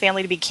expecting the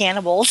family to be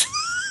cannibals.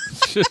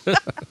 Here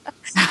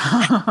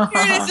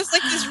it is, just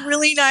like this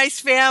really nice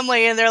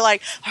family, and they're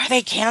like, are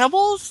they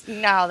cannibals?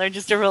 No, they're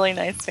just a really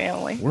nice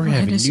family. We're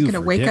having is she going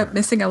to wake up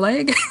missing a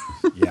leg?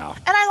 Yeah.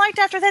 And I liked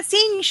after that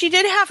scene, she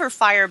did have her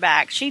fire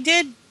back. She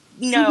did,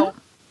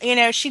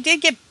 she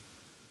did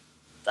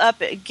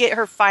get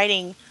her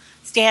fighting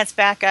stance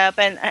back up.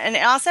 And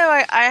also,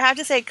 I have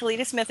to say,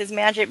 Kalita Smith is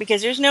magic,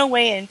 because there's no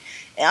way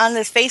on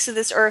this face of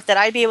this earth that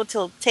I'd be able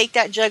to take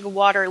that jug of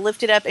water,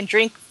 lift it up, and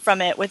drink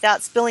from it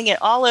without spilling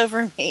it all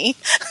over me,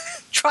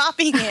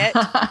 dropping it,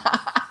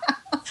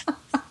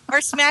 or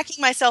smacking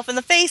myself in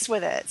the face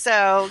with it.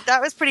 So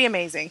that was pretty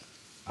amazing.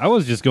 I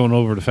was just going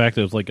over the fact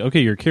that it's like, okay,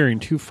 you're carrying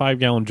 2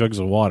 5-gallon jugs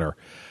of water.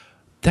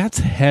 That's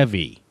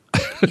heavy.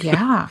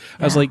 Yeah.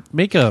 I was like,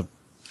 make a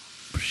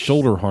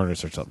shoulder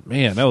harness or something.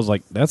 Man, that was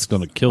like, that's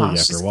going to kill you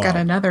after a while. She's got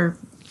another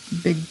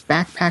big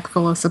backpack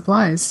full of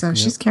supplies, so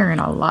she's carrying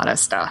a lot of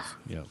stuff.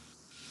 Yeah.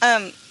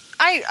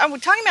 I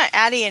was talking about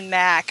Addie and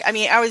Mac. I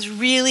mean, I was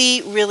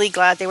really, really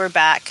glad they were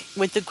back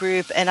with the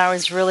group, and I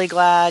was really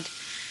glad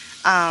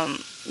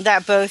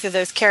that both of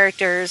those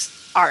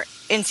characters are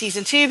in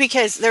season 2,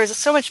 because there was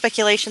so much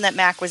speculation that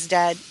Mac was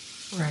dead.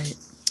 Right.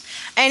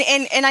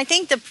 And I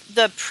think the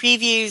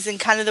previews and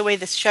kind of the way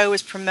the show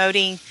was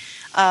promoting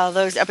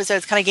those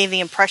episodes kind of gave the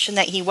impression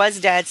that he was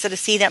dead. So to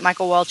see that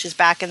Michael Welch is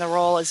back in the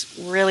role is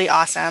really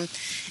awesome.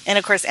 And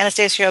of course,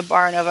 Anastasia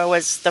Baranova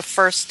was the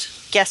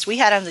first guest we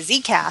had on the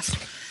ZCast,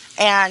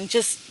 and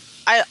just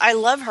I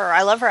love her.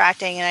 I love her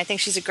acting, and I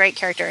think she's a great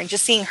character. And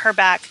just seeing her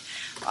back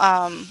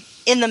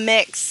in the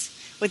mix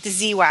with the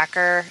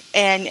Z-Whacker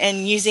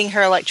and using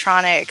her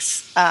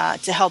electronics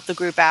to help the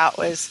group out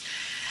was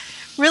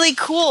really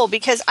cool,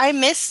 because I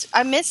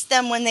missed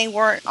them when they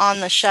weren't on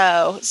the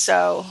show.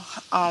 So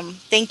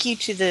thank you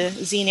to the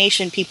Z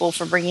Nation people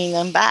for bringing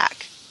them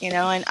back.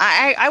 And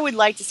I would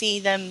like to see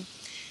them.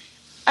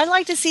 I'd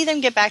like to see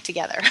them get back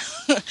together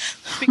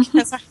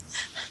because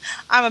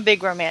I'm a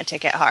big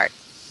romantic at heart.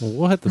 Well,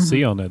 we'll have to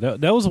see on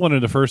that. That was one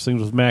of the first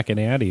things with Mac and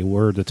Addie,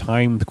 where the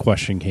time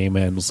question came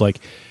in. It was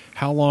like,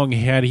 how long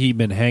had he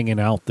been hanging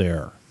out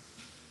there?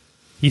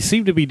 He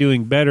seemed to be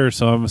doing better,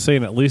 so I'm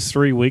saying at least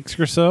 3 weeks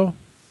or so.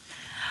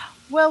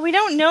 Well, we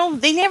don't know.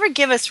 They never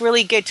give us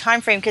really good time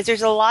frame, because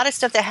there's a lot of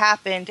stuff that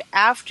happened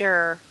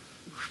after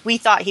we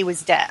thought he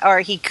was dead,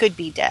 or he could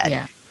be dead.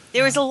 Yeah.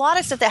 There was a lot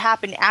of stuff that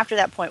happened after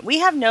that point. We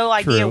have no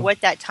idea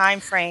what that time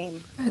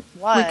frame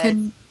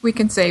was. We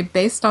can say,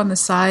 based on the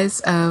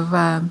size of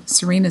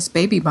Serena's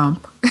baby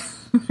bump,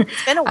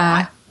 it's been a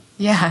while.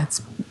 Yeah, it's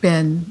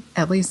been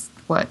at least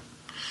 4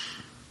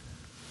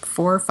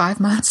 or 5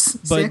 months.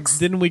 But 6.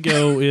 then we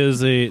go,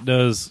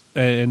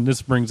 and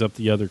this brings up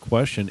the other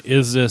question,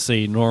 is this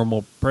a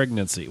normal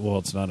pregnancy? Well,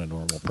 it's not a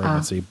normal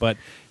pregnancy, but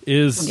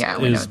is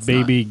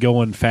baby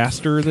going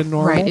faster than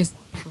normal?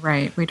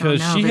 Right. We don't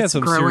know she if had it's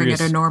some growing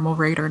serious, at a normal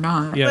rate or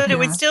not. Yeah. But it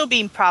would still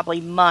be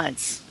probably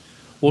months.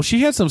 Well,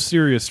 she had some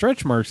serious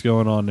stretch marks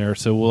going on there,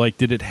 so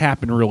did it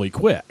happen really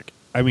quick?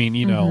 I mean,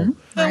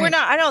 But we're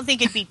not. I don't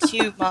think it'd be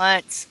 2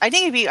 months. I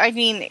think it'd be.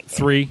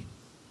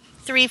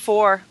 3,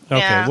 4. Okay,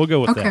 yeah. we'll go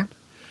with that.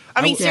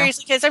 I mean,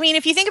 seriously, because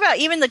if you think about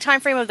even the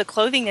time frame of the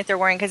clothing that they're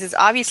wearing, because it's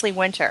obviously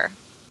winter.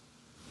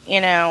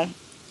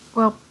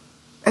 Well,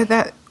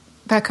 that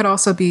could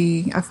also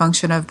be a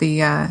function of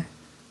the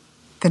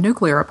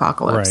nuclear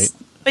apocalypse. Right.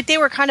 But they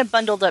were kind of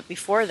bundled up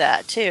before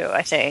that too,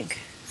 I think,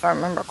 if I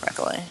remember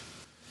correctly.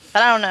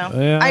 But I don't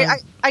know. Yeah.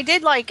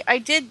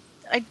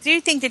 I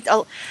do think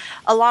that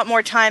a lot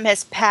more time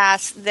has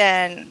passed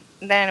than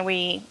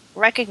we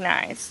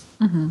recognize.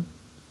 Mm-hmm.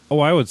 Oh,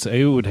 I would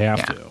say it would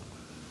have to.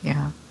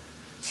 Yeah.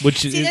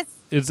 Which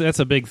that's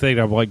a big thing.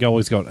 I'm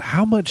always going,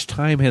 how much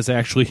time has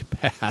actually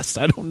passed?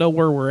 I don't know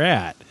where we're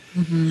at.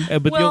 Mm-hmm.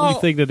 But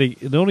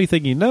the only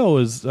thing you know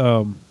is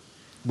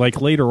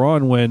later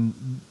on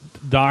when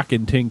Doc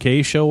and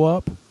 10K show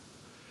up,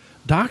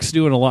 Doc's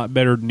doing a lot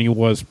better than he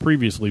was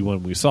previously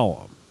when we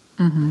saw him.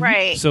 Mm-hmm.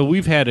 Right. So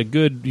we've had a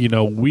good,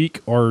 week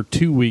or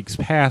 2 weeks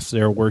past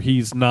there where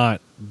he's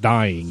not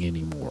dying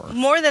anymore.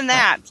 More than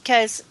that,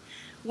 because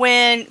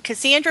when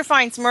Cassandra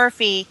finds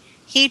Murphy,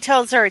 he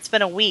tells her it's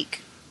been a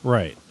week.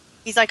 Right.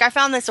 He's like, I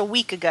found this a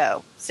week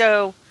ago.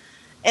 So,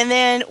 and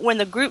then when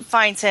the group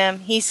finds him,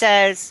 he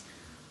says,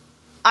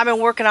 I've been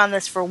working on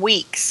this for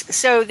weeks.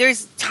 So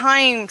there's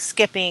time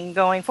skipping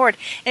going forward.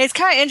 And it's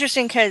kind of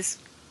interesting because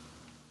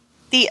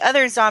the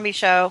other zombie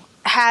show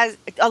has,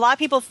 a lot of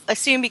people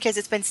assume because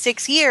it's been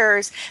 6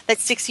 years, that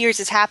 6 years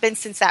has happened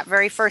since that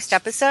very first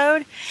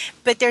episode.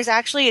 But there's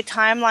actually a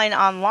timeline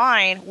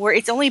online where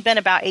it's only been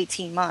about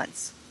 18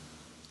 months.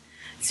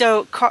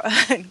 So,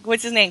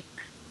 what's his name?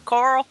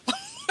 Carl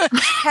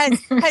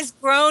has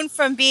grown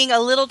from being a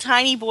little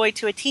tiny boy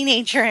to a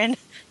teenager in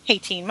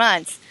 18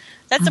 months.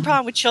 That's the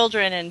problem with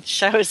children and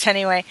shows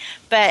anyway.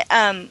 But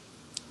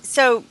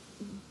so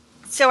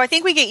I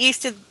think we get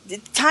used to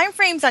time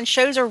frames on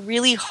shows are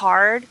really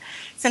hard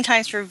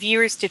sometimes for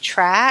viewers to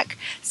track.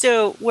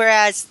 So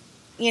whereas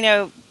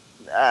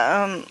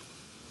that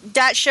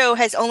show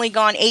has only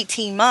gone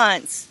 18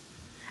 months,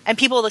 and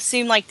people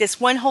assume like this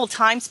one whole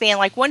time span,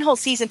 like one whole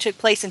season took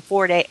place in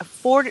 4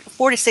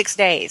 to 6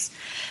 days.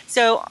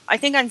 So I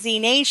think on Z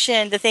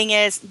Nation, the thing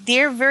is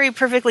they're very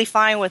perfectly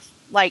fine with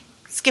like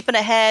skipping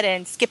ahead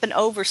and skipping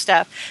over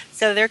stuff.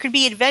 So there could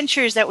be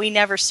adventures that we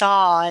never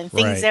saw and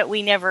things that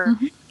we never,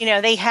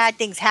 they had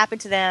things happen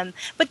to them.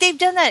 But they've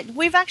done that.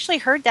 We've actually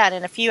heard that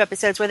in a few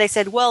episodes where they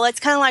said, well, it's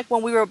kind of like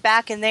when we were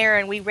back in there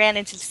and we ran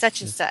into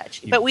such and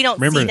such. But we don't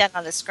see that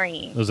on the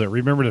screen.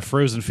 Remember the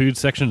frozen food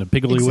section of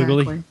Piggly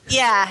Wiggly?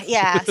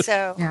 Yeah.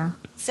 So,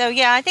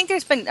 I think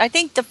I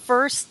think the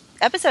first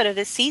episode of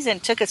this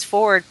season took us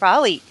forward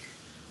probably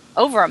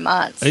over a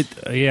month.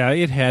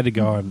 It had to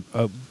go on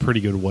a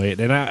pretty good way.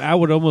 And I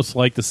would almost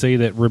like to say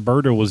that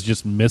Roberta was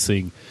just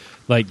missing.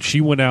 Like,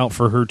 she went out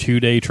for her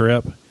 2-day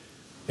trip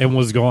and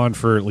was gone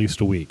for at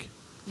least a week.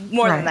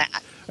 More than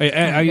that.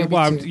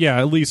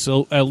 At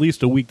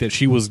least a week that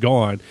she was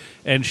gone.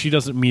 And she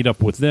doesn't meet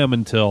up with them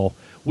until...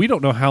 We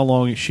don't know how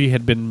long she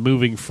had been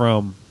moving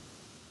from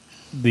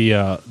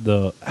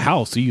the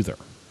house either.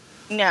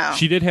 No.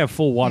 She did have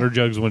full water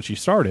jugs when she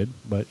started,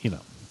 but,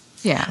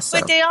 Yeah. So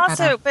but they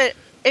also... But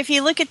if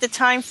you look at the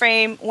time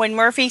frame, when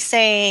Murphy's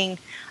saying,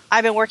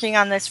 I've been working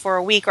on this for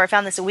a week, or I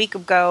found this a week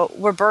ago,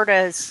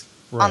 Roberta's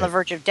on the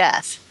verge of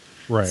death.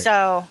 Right.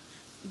 So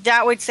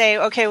that would say,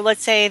 okay, well,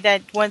 let's say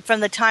that from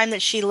the time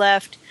that she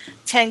left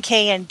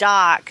 10K and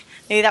Doc,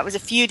 maybe that was a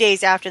few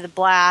days after the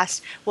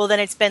blast. Well, then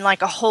it's been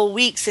like a whole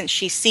week since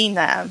she's seen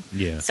them.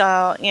 Yeah.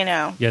 So,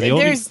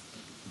 there's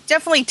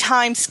definitely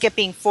time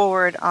skipping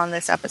forward on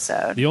this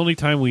episode. The only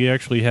time we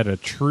actually had a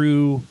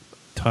true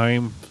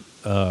time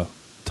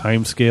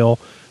scale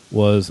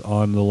was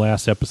on the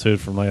last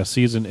episode from last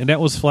season, and that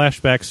was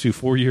flashbacks to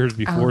 4 years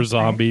before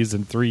zombies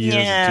and 3 years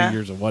and 2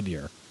 years and 1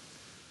 year.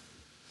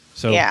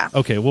 So,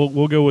 okay,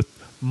 we'll go with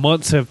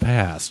months have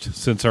passed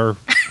since our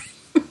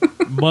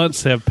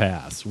months have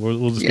passed.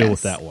 We'll just go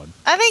with that one.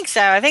 I think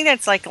so. I think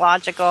that's like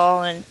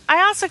logical, and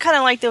I also kind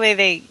of like the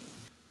way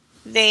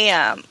they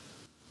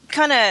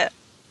kind of,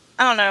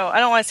 I don't know, I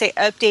don't want to say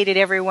updated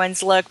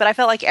everyone's look, but I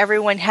felt like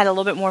everyone had a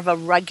little bit more of a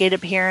rugged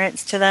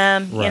appearance to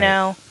them. Right. You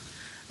know,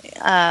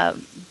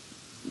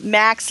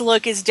 Mac's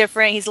look is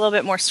different. He's a little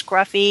bit more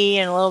scruffy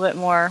and a little bit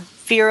more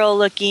feral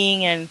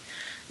looking, and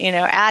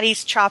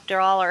Addie's chopped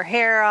all her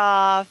hair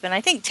off, and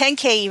I think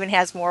 10K even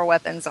has more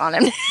weapons on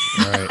him.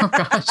 Right. Oh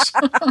gosh.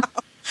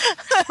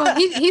 Well,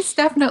 he's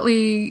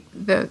definitely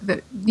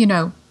the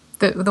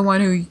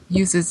one who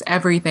uses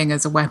everything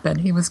as a weapon.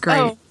 He was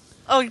great.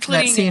 Oh,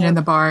 including that scene in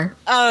the bar.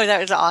 Oh, that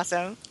was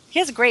awesome. He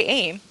has a great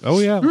aim. Oh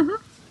yeah. Mm-hmm.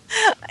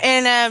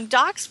 And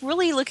Doc's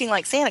really looking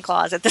like Santa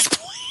Claus at this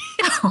point.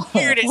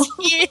 Beard is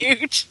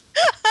huge.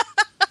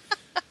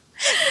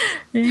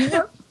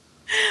 Yep.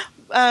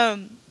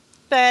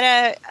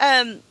 But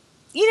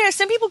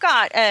some people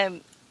got.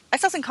 I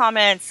saw some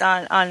comments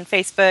on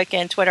Facebook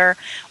and Twitter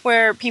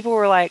where people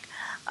were like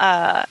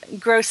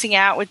grossing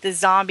out with the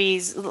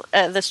zombies,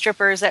 the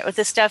strippers, with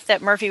the stuff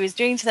that Murphy was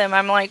doing to them.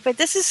 I'm like, but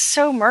this is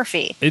so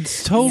Murphy.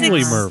 It's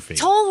totally Murphy.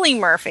 Totally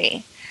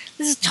Murphy.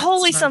 This is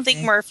totally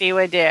something Murphy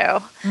would do.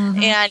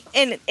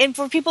 Mm-hmm. And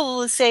for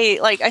people to say,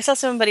 like, I saw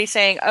somebody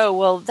saying, oh,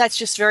 well, that's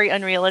just very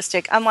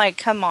unrealistic. I'm like,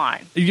 come on.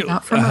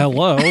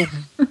 Hello.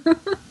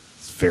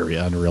 It's very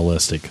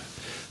unrealistic.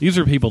 These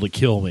are people to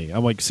kill me.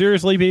 I'm like,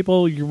 seriously,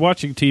 people? You're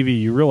watching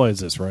TV. You realize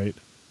this, right?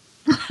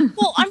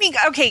 Well, I mean,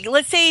 okay,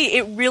 let's say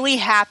it really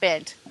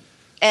happened,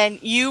 and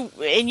you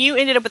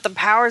ended up with the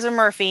powers of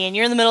Murphy, and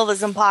you're in the middle of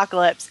this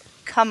apocalypse.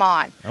 Come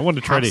on. I want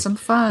to try some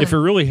fun. If it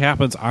really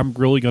happens, I'm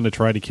really going to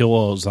try to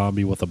kill a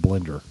zombie with a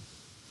blender.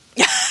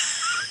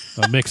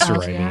 A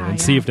mixer,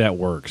 and see if that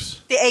works.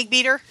 The egg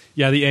beater?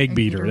 Yeah, the egg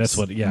beater. That's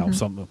what,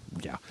 something,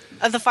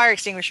 The fire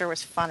extinguisher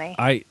was funny.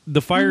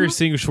 The fire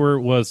extinguisher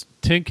was,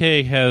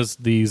 10K has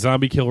the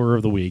zombie killer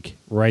of the week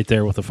right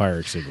there with the fire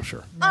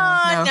extinguisher.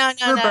 No.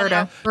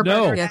 Roberta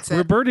gets it.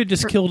 Roberta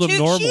just killed him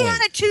normally. She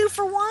had a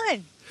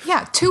 2-for-1.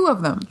 Yeah, 2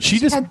 of them. She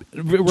just had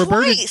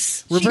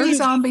twice. 2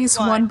 zombies,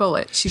 1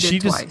 bullet. She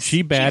did twice.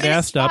 She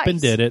badassed up and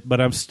did it,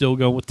 but I'm still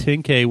going with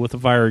 10K with a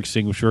fire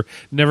extinguisher.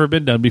 Never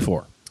been done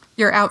before.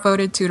 You're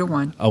outvoted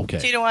 2-1. Okay.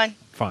 2-1.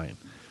 Fine.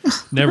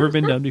 Never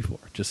been done before.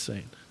 Just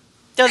saying.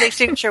 Though the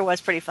extinguisher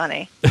was pretty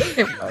funny.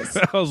 It was.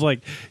 I was like,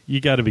 you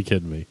got to be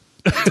kidding me.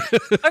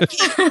 Okay.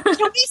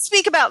 Can we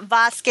speak about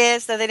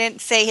Vasquez? So they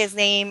didn't say his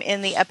name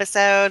in the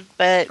episode,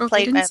 but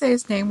they didn't say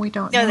his name. We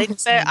don't know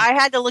his name. I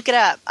had to look it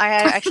up. I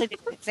had actually did.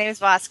 His name is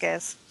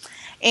Vasquez.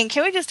 And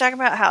can we just talk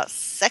about how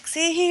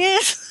sexy he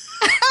is?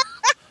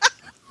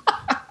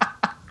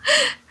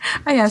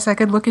 Yes, I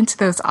could look into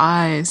those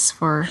eyes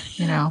for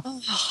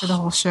the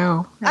whole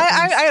show.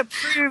 I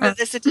approve of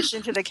this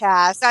addition to the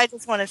cast. I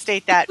just want to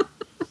state that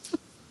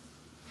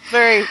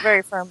very,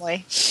 very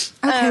firmly.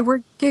 Okay, we're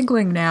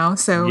giggling now,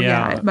 so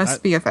it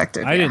must be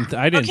affected. I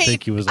didn't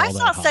think he was all that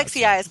hot. I saw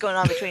sexy eyes going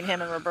on between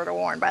him and Roberta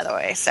Warren, by the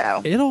way. So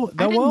I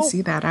didn't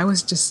see that. I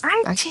was just.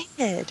 I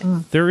did.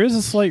 There is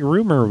a slight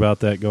rumor about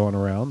that going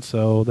around,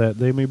 so that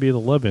they may be the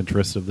love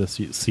interest of this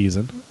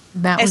season.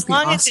 That would be awesome. As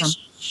long as his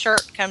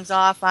shirt comes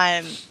off,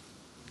 I'm.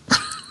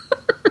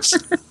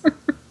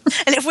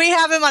 And if we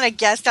have him on a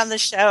guest on the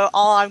show,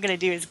 all I'm going to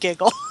do is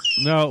giggle.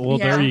 No, well,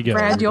 there you go.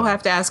 Brad, you'll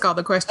have to ask all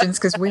the questions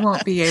because we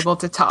won't be able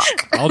to talk.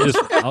 I'll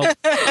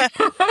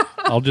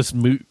just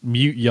mute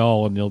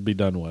y'all and you'll be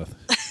done with.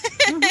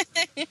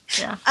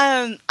 Yeah.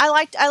 I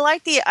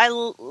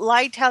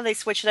liked how they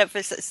switched it up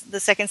for the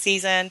second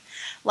season.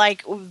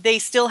 Like, they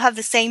still have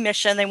the same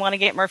mission. They want to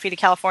get Murphy to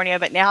California,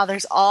 but now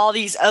there's all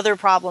these other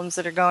problems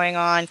that are going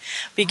on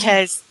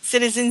because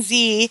Citizen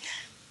Z,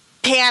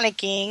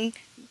 panicking,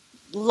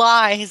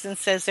 lies and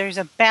says there's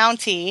a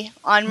bounty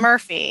on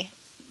Murphy.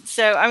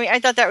 So, I mean, I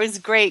thought that was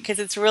great because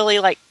it's really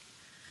like,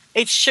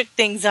 it shook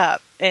things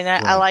up, and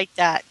I like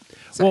that.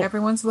 So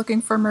everyone's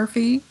looking for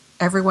Murphy.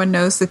 Everyone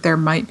knows that there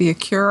might be a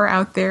cure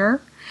out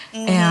there,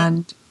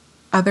 and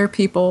other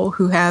people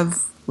who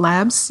have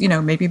labs.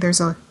 Maybe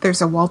there's a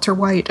Walter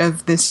White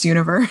of this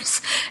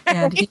universe,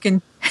 and he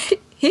can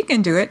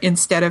do it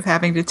instead of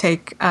having to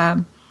take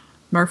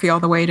Murphy all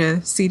the way to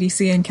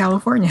CDC in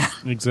California.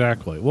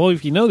 Exactly. Well,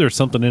 if you know there's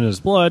something in his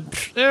blood,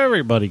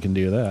 everybody can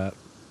do that.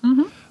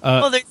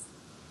 There's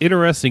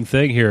interesting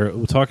thing here.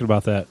 We're talking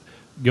about that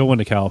going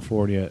to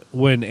California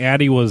when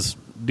Addie was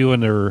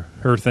doing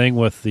her thing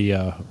with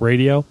the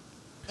radio.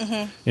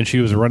 and she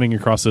was running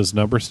across those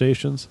number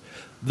stations.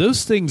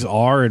 Those things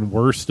are and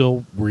were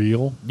still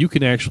real. You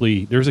can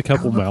actually, there's a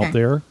couple of them out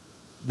there.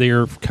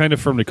 They're kind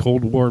of from the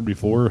Cold War and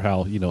before,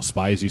 how,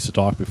 spies used to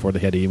talk before they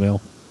had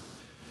email.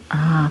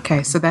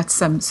 Okay, so that's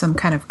some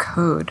kind of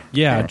code.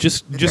 Yeah,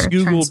 just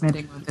Google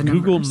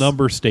numbers.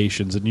 number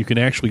stations, and you can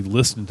actually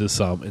listen to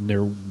some, and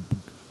they're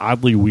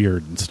oddly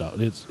weird and stuff.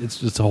 It's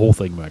just a whole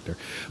thing back there,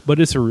 but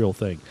it's a real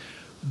thing.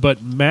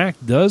 But Mac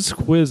does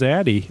quiz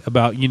Addie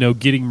about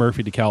getting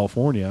Murphy to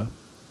California,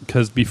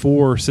 because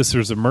before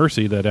Sisters of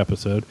Mercy, that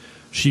episode,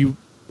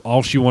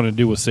 all she wanted to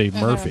do was save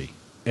Murphy,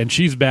 and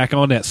she's back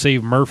on that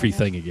save Murphy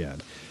thing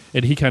again,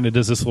 and he kind of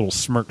does this little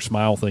smirk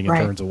smile thing and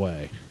turns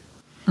away.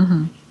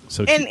 Mm-hmm.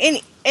 So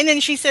and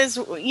then she says,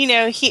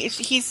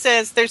 he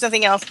says there's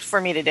nothing else for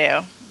me to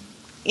do.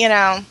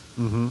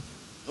 Mm-hmm.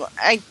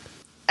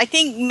 I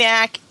think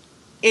Mac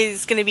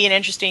is going to be an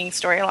interesting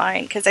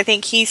storyline, because I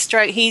think he's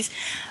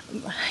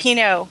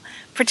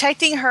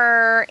protecting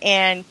her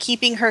and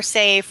keeping her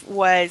safe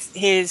was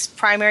his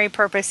primary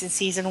purpose in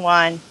season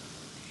 1,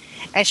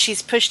 and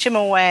she's pushed him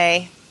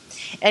away,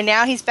 and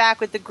now he's back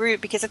with the group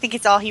because I think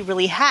it's all he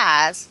really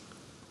has.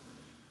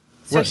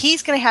 So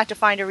he's going to have to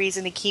find a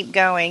reason to keep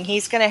going.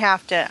 He's going to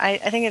have to. I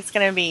think it's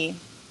going to be.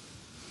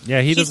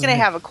 Yeah, he's going to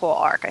have a cool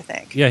arc, I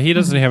think. Yeah, he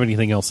doesn't have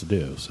anything else to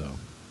do. So.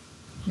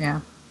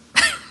 Yeah.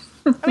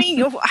 I mean,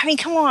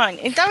 come on.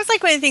 That was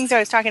like one of the things I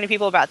was talking to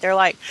people about. They're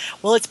like,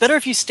 "Well, it's better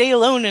if you stay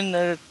alone in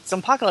the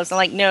apocalypse." I'm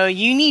like, "No,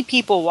 you need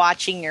people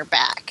watching your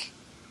back,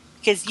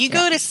 because you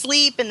go to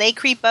sleep and they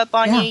creep up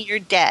on you. You're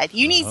dead.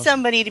 You need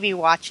somebody to be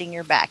watching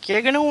your back.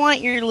 You're going to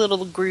want your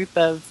little group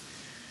of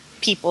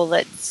people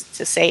to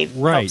save.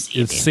 Right.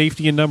 It's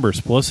safety in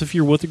numbers. Plus, if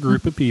you're with a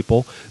group of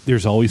people,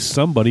 there's always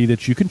somebody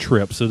that you can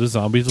trip, so the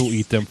zombies will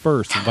eat them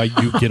first and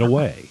let you get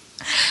away.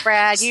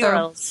 Brad, you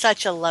are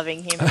such a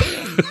loving human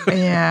being.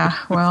 Yeah,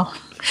 well,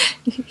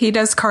 he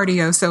does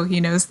cardio, so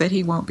he knows that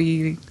he won't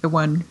be the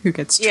one who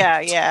gets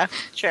tripped. Yeah,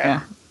 true.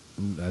 Yeah.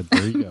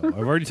 There you go.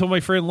 I've already told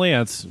my friend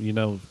Lance,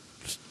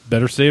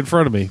 better stay in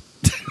front of me.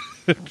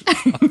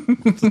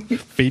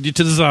 Feed you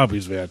to the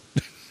zombies, man.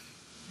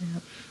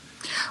 Yep.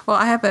 Well,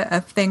 I have a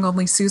thing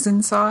only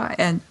Susan saw,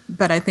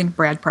 but I think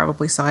Brad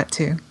probably saw it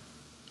too.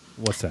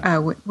 What's that?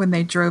 When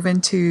they drove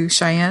into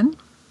Cheyenne.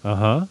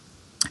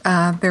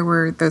 There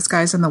were those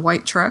guys in the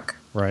white truck.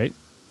 Right.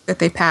 That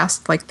they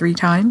passed like 3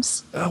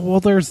 times. Well,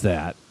 there's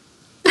that.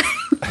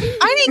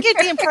 I didn't get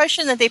the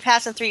impression that they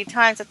passed them 3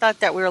 times. I thought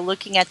that we were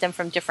looking at them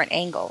from different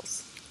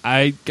angles.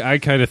 I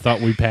kind of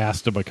thought we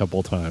passed them a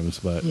couple of times,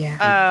 but yeah,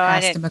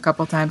 passed them a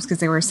couple of times because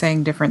they were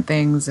saying different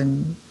things,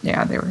 and they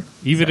were.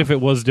 Even if it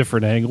was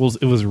different angles,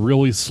 it was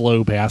really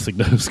slow passing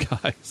those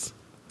guys.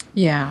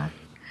 Yeah.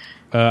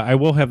 I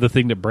will have the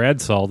thing that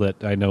Brad saw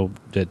that I know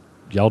that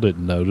y'all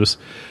didn't notice.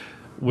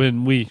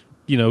 When we,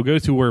 go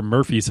to where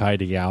Murphy's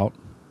hiding out,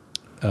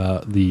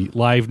 the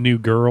live new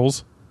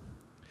girls,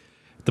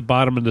 at the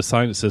bottom of the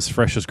sign it says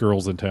 "freshest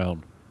girls in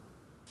town."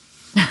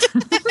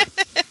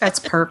 That's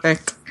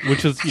perfect.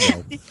 Which is,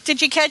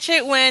 Did you catch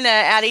it when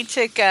Addie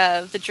took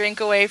the drink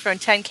away from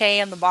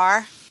 10K in the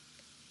bar?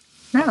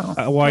 No.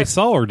 Well, I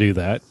saw her do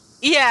that.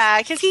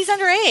 Yeah, because he's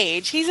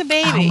underage. He's a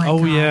baby.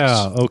 Oh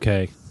yeah.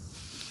 Okay.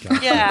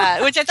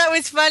 Yeah, which I thought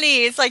was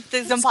funny. It's like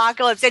this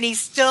apocalypse, and he's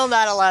still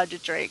not allowed to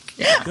drink.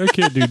 I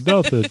can't do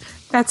nothing.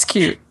 That's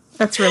cute.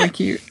 That's really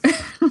cute.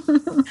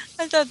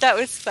 I thought that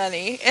was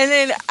funny. And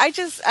then I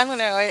don't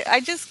know, I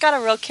just got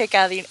a real kick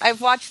out of it. I've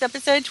watched the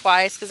episode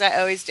twice, because I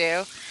always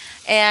do.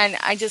 And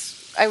I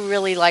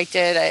really liked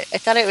it. I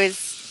thought it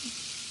was...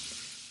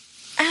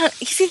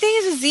 You see, the thing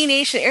is with Z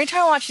Nation, every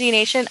time I watch Z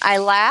Nation, I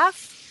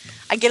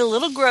laugh, I get a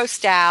little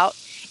grossed out,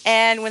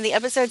 and when the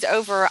episode's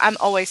over, I'm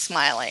always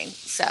smiling.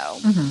 So,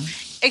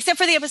 except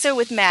for the episode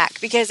with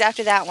Mac, because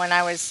after that one,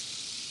 I was...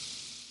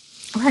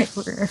 Right,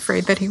 we were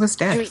afraid that he was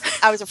dead.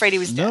 I was afraid he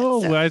was dead.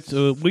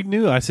 No, we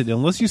knew. I said,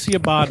 unless you see a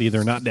body,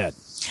 they're not dead.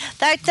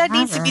 That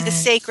needs to be the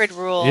sacred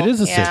rule. It is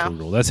a sacred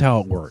rule. That's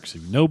how it works.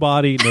 No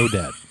body, no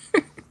dead.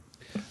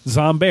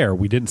 Zombear,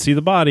 we didn't see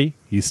the body.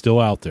 He's still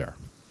out there.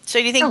 So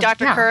do you think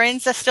Dr.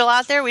 Curran's still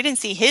out there? We didn't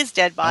see his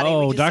dead body.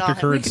 Oh, Dr.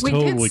 Curran's totally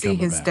coming back. We did see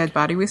his dead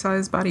body. We saw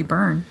his body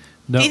burn.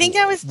 No, do you think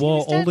that was...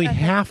 Well, only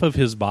half of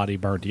his body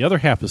burned. The other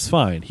half is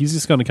fine. He's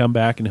just going to come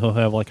back and he'll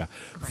have like a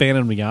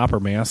Phantom of the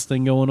Opera mask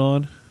thing going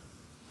on.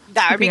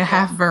 That would be a cool.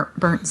 half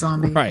burnt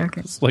zombie. Right.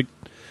 Okay. It's like,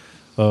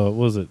 what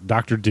was it,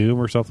 Dr. Doom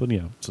or something?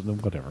 Yeah, so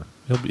whatever.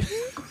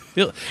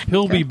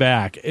 He'll be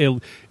back.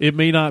 It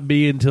may not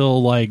be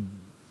until like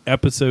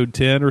episode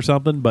 10 or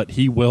something, but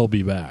he will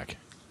be back.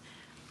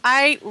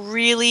 I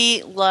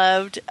really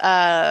loved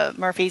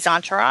Murphy's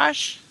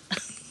entourage.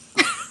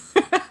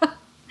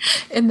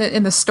 In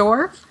the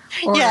store?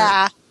 Or?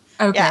 Yeah.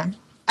 Okay. Yeah.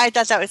 I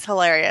thought that was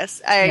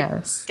hilarious.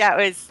 Yes. That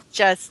was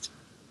just...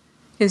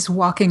 His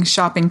walking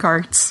shopping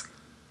carts.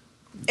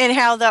 And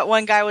how that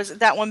one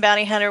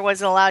bounty hunter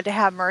wasn't allowed to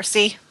have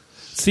Mercy.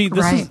 See,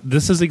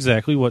 this is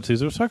exactly what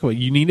Susan was talking about.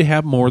 You need to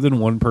have more than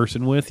one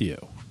person with you.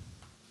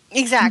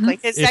 Exactly,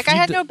 because that guy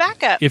had no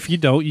backup. If you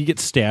don't, you get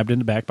stabbed in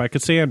the back by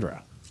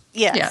Cassandra.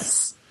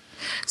 Yes.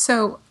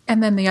 So,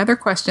 and then the other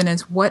question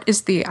is, what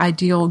is the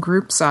ideal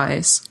group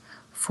size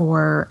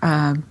for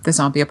the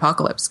zombie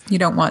apocalypse? You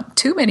don't want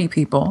too many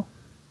people,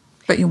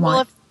 but you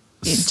want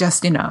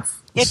just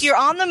enough. If you're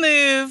on the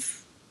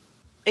move,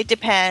 it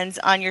depends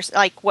on your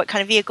what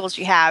kind of vehicles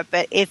you have.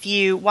 But if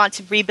you want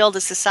to rebuild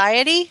a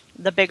society,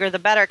 the bigger the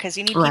better, because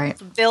you need people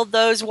to build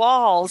those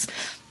walls.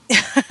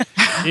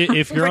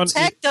 If you're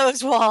protect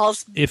those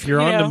walls. If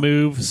you're on the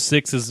move,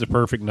 6 is the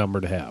perfect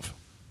number to have.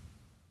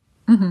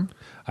 Mm-hmm.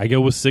 I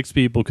go with 6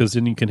 people because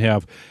then you can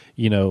have,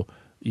 you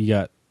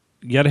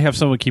got to have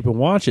someone keeping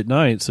watch at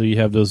night. So you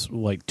have those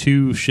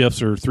 2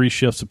 shifts or 3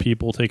 shifts of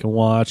people taking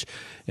watch,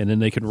 and then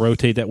they can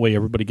rotate that way.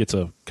 Everybody gets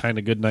a kind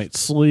of good night's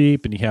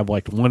sleep, and you have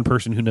one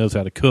person who knows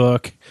how to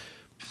cook.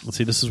 Let's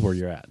see, this is where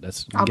you're at.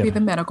 I'll be the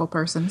medical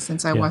person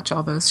since I watch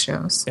all those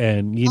shows.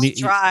 And you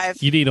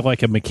need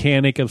a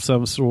mechanic of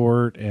some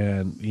sort,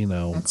 and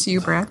that's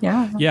you, Brad.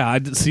 Yeah. Yeah.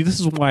 See, this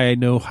is why I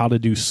know how to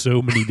do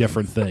so many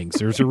different things.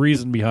 There's a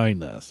reason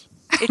behind this.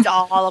 It's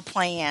all a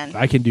plan.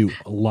 I can do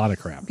a lot of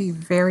crap. Be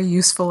very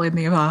useful in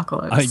the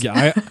apocalypse.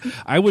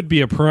 I would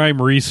be a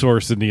prime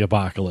resource in the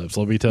apocalypse.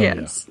 Let me tell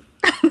you.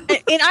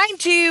 And I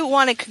do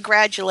want to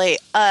congratulate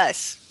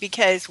us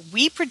because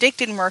we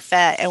predicted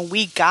Murfette and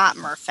we got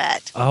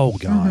Murfette. Oh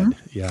God,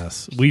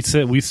 yes. We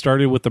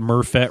started with the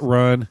Murfette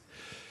run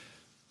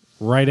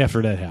right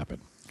after that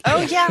happened.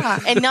 Oh yeah,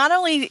 and not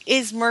only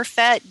is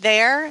Murfette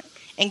there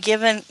and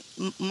giving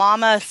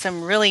Mama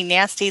some really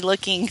nasty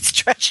looking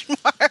stretch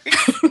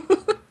marks,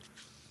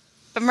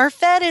 but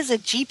Murfette is a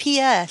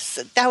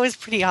GPS. That was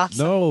pretty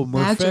awesome. No,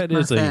 Murfette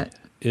is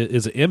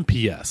an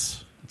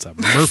MPS. It's a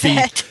Murphy.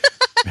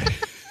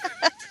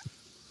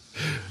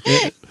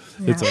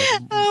 It's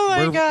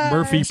a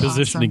Murphy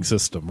positioning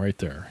system right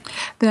there.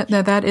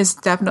 That is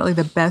definitely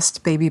the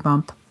best baby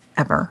bump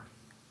ever.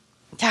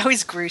 That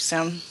was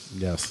gruesome.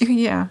 Yes.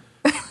 Yeah.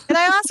 And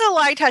I also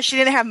liked how she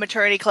didn't have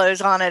maternity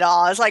clothes on at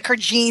all. It's like her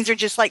jeans are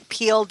just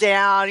peeled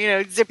down,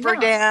 zipper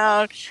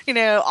down,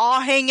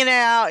 all hanging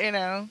out,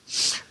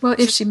 Well,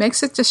 if she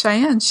makes it to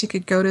Cheyenne, she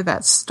could go to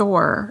that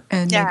store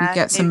and maybe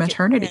get some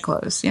maternity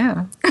clothes.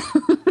 Yeah.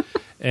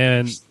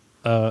 And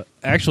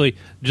actually,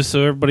 just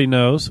so everybody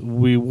knows,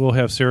 we will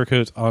have Sarah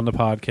Coates on the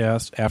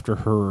podcast after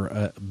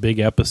her big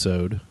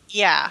episode.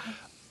 Yeah.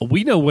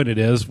 We know when it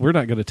is. We're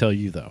not going to tell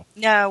you, though.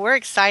 No, we're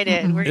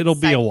excited. Mm-hmm. It'll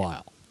be a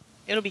while.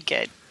 It'll be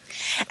good.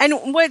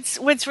 And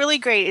what's really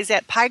great is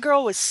that Pie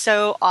Girl was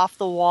so off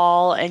the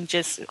wall, and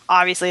just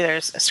obviously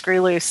there's a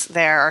screw loose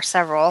there or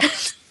several,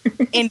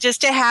 and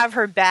just to have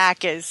her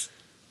back is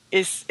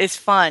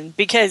fun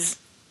because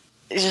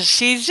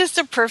she's just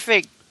a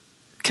perfect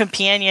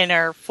companion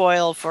or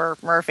foil for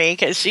Murphy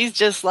because she's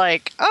just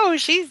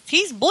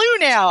he's blue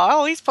now.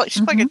 Oh, she's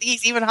fucking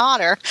he's even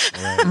hotter.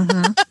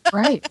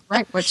 Right.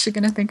 What's she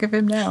gonna think of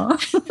him now?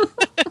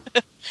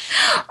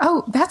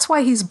 Oh, that's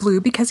why he's blue,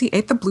 because he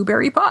ate the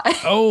blueberry pie.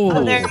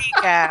 Oh, there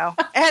you go.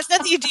 It has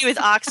nothing to do with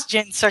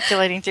oxygen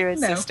circulating through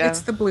his system.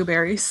 It's the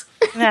blueberries.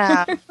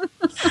 No.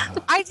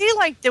 I do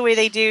like the way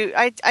they do.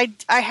 I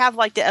have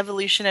the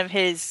evolution of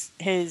his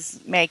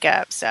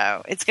makeup,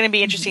 so it's going to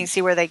be interesting to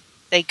see where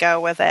they go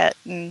with it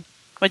and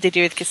what they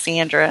do with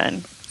Cassandra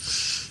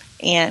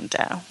and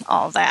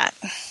all that.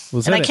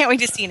 I can't wait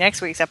to see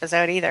next week's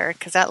episode either,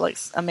 because that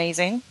looks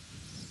amazing.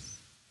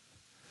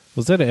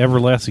 Was that an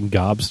everlasting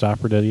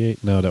gobstopper that he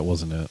ate? No, that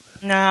wasn't it.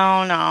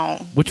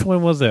 No. Which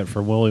one was that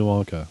from Willy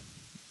Wonka?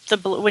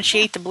 When she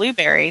ate the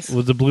blueberries.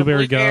 Was the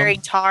blueberry gum? Blueberry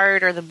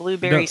tart or the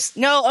blueberries?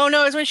 No, it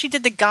was when she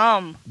did the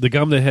gum. The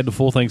gum that had the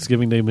full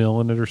Thanksgiving Day meal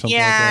in it or something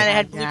like that? Yeah, and it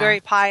had blueberry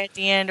pie at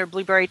the end or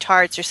blueberry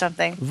tarts or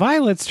something.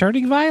 Violet's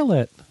turning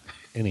violet.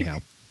 Anyhow.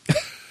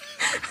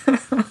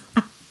 Oh,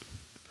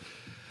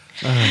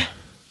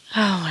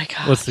 my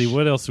gosh. Let's see.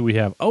 What else do we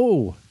have?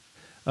 Oh,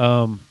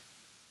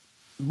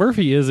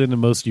 Murphy is in the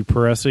most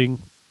depressing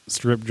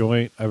strip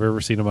joint I've ever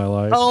seen in my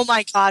life. Oh,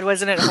 my God.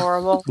 Wasn't it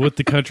horrible? With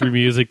the country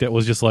music that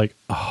was just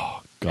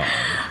oh, God.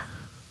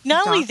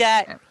 Not only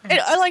that,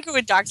 I like it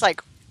when Doc's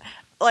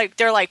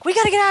they're like, we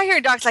got to get out of here.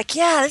 And Doc's like,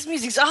 yeah, this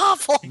music's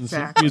awful.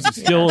 Exactly. This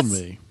music's killing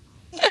me.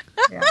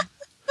 Yeah.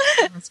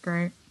 That's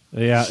great.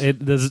 Yeah,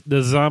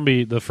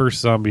 the first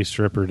zombie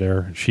stripper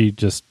there, she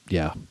just,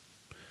 it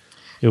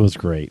was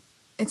great.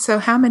 So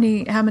how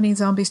many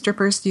zombie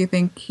strippers do you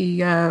think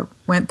he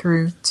went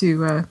through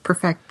to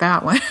perfect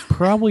that one?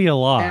 Probably a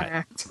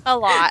lot. A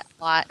lot.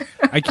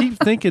 I keep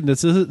thinking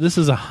this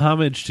is a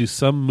homage to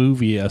some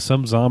movie,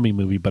 some zombie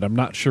movie, but I'm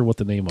not sure what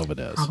the name of it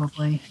is.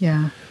 Probably,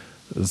 yeah.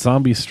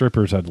 Zombie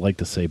strippers, I'd like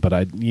to say, but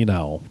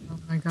Oh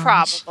my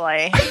gosh.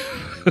 Probably.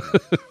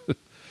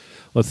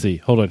 Let's see.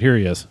 Hold on. Here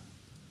he is.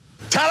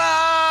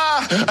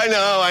 Ta-da! I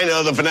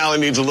know. The finale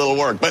needs a little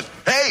work, but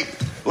hey,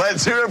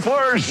 let's hear it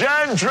for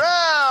Chantrell.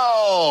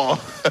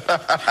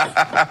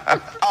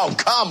 Oh,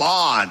 come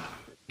on.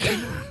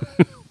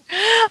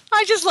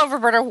 I just love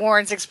Roberta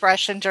Warren's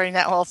expression during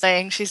that whole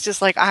thing. She's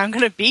just like, I'm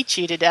going to beat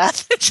you to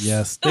death.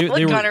 Yes.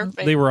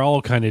 They were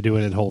all kind of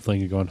doing that whole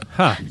thing and going,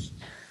 huh.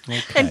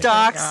 Okay. And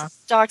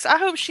Doc's, I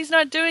hope she's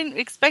not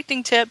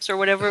expecting tips or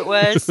whatever it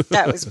was.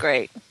 That was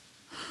great.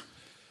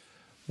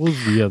 What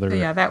was the other?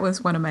 Yeah, that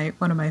was one of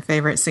my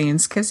favorite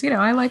scenes because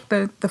I like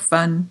the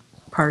fun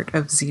part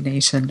of Z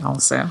Nation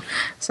also.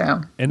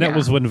 So And that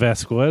was when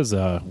Vasquez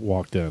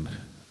walked in.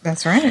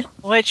 That's right.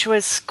 Which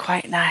was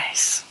quite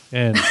nice.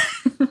 And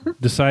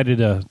decided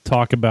to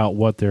talk about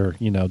what they're,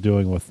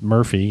 doing with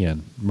Murphy,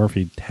 and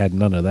Murphy had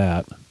none of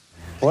that.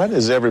 Why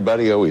does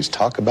everybody always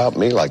talk about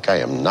me like I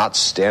am not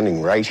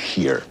standing right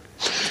here?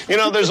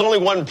 There's only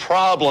one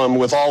problem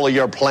with all of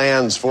your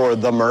plans for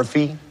the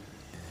Murphy.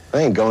 I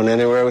ain't going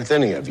anywhere with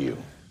any of you.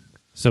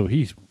 So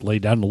he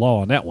laid down the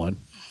law on that one.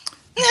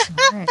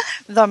 Right.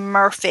 The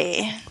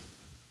Murphy.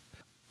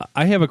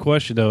 I have a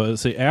question, though.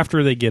 See,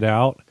 after they get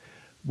out,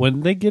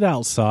 when they get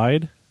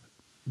outside,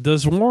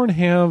 does Warren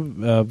have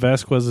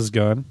Vasquez's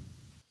gun?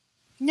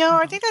 No,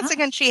 I think that's the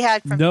gun she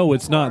had from No,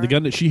 it's not. The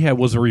gun that she had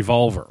was a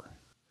revolver.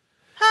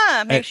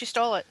 Huh, maybe she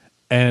stole it.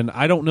 And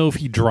I don't know if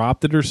he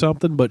dropped it or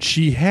something, but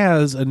she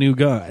has a new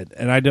gun,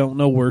 and I don't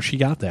know where she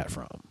got that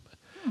from.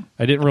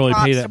 I didn't really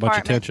pay that much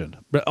attention.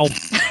 But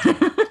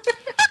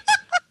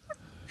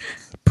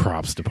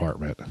props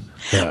department.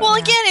 Well,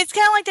 again, it's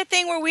kind of like the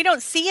thing where we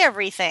don't see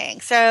everything.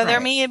 So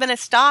there may have been a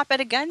stop at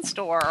a gun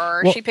store,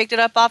 or she picked it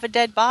up off a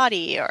dead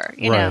body, or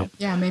you know.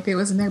 Yeah, maybe it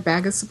was in their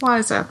bag of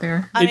supplies out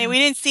there. I mean, we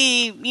didn't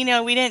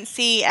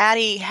see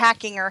Addie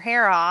hacking her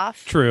hair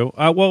off. True.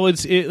 Well,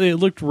 it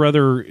looked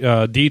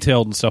rather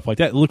detailed and stuff like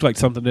that. It looked like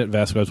something that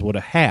Vasquez would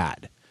have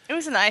had. It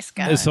was a nice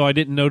gun. So I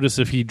didn't notice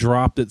if he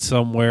dropped it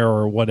somewhere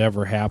or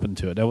whatever happened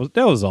to it.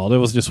 That was all. That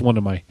was just one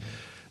of my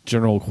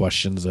general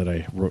questions that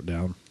I wrote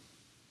down.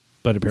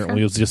 But apparently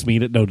it was just me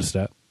that noticed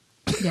that.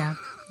 Yeah.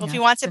 Well, if he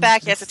wants it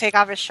back, he has to take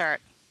off his shirt.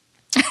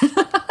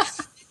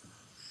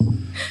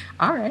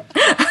 All right.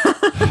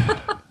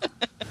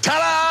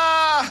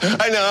 Ta-da!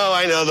 I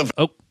know.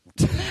 Oh.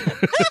 No,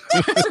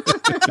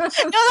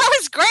 that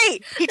was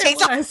great. He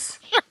takes off his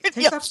shirt.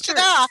 Takes off his shirt.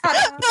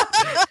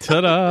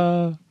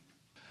 Ta-da!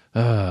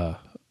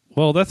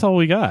 Well, that's all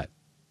we got.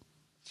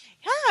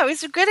 Yeah, it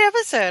was a good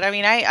episode. I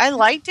mean, I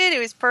liked it. It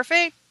was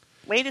perfect.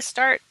 Way to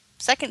start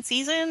second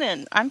season,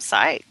 and I'm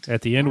psyched.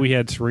 At the end, we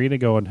had Serena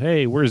going,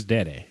 "Hey, where's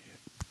Daddy?"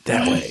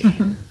 That way.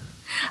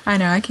 I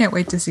know. I can't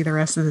wait to see the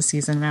rest of the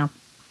season now.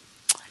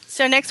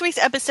 So next week's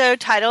episode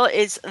title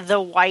is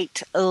The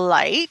White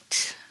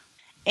Light.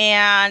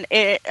 And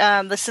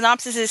the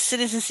synopsis is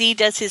Citizen C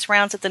does his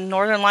rounds at the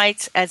Northern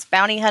Lights as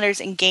bounty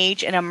hunters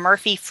engage in a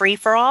Murphy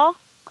free-for-all.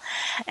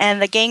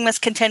 And the gang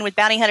must contend with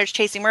bounty hunters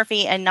chasing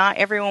Murphy, and not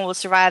everyone will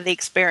survive the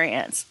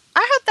experience.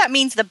 I hope that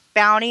means the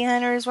bounty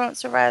hunters won't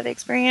survive the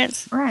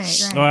experience.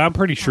 Right. Well, I'm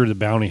pretty sure the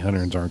bounty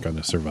hunters aren't going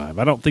to survive.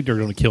 I don't think they're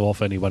going to kill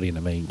off anybody in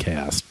the main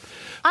cast.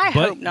 I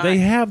hope not. But they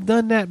have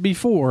done that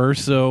before,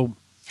 so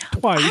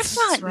twice.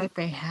 That's right,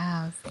 they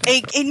have.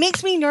 It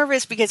makes me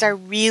nervous because I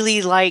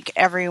really like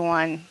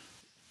everyone,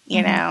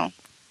 you know.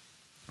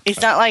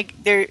 It's not like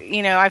they're,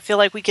 I feel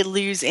like we could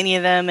lose any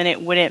of them and it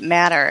wouldn't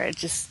matter. It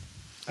just...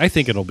 I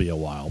think it'll be a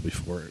while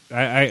before it.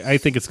 I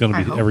think it's going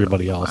to be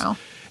everybody else.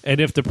 And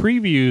if the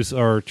previews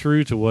are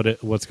true to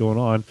what's going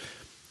on,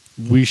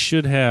 we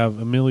should have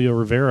Emilio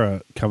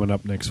Rivera coming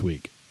up next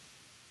week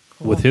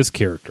with his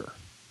character,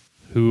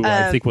 who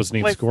I think was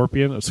named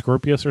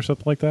Scorpius or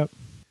something like that.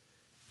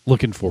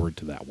 Looking forward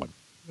to that one.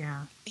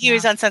 Yeah. He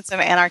was on Sons of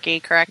Anarchy,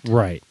 correct?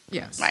 Right.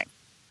 Yes. Right.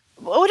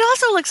 Well, it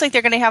also looks like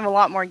they're going to have a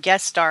lot more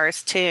guest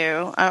stars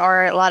too,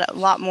 or a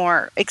lot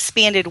more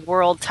expanded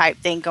world type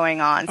thing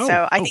going on.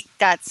 So I think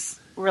that's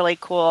really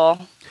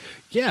cool.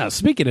 Yeah,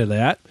 speaking of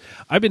that,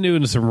 I've been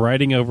doing some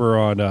writing over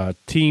on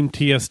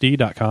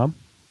teamtsd.com,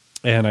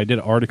 and I did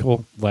an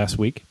article last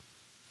week,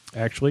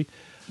 actually.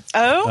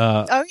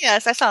 Oh,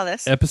 yes, I saw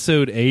this.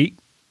 Episode 8,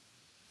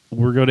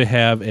 we're going to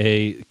have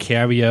a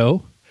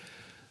cameo.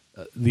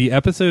 The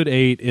episode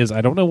 8 is, I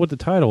don't know what the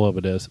title of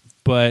it is,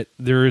 but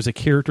there is a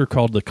character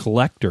called the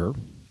Collector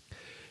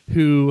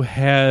who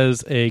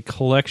has a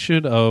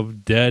collection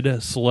of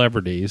dead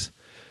celebrities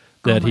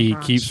that he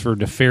keeps for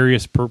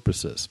nefarious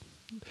purposes.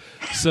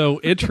 So,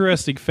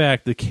 interesting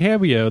fact, the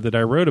cameo that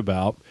I wrote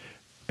about,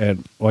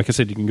 and like I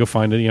said, you can go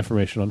find any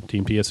information on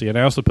Team TSC, and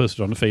I also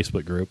posted on the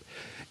Facebook group,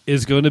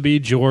 is going to be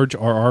George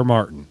R.R.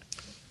 Martin.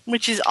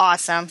 Which is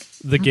awesome.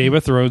 The Game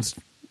of Thrones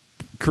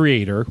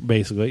creator,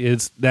 basically.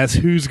 That's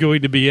who's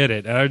going to be in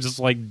it. And I was just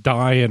like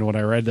dying when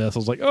I read this. I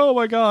was like, oh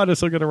my God, I'm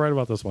still going to write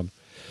about this one.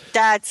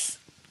 That's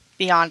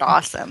beyond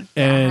awesome.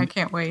 And I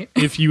can't wait.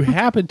 If you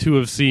happen to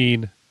have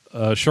seen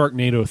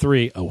Sharknado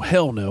 3, oh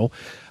hell no,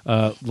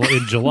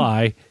 in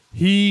July,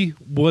 he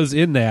was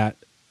in that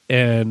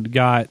and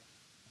got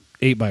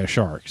ate by a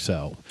shark.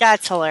 So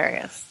that's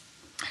hilarious.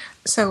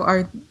 So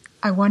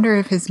I wonder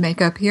if his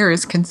makeup here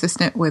is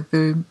consistent with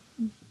the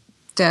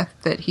death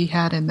that he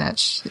had in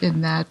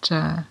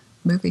that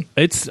movie.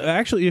 It's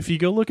actually, if you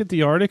go look at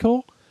the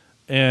article,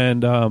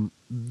 and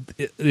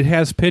it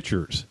has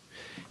pictures.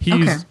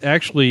 He's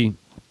actually.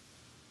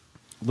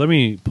 Let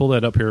me pull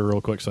that up here real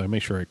quick so I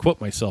make sure I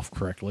quote myself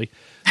correctly,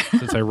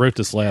 since I wrote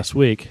this last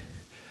week.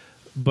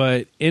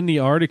 But in the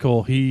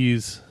article,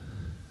 he's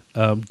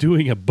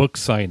doing a book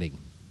signing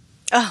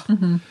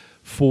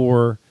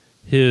for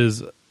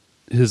his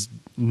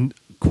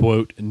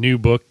quote, new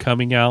book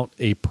coming out,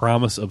 A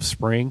Promise of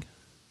Spring,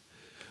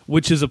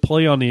 which is a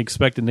play on the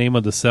expected name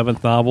of the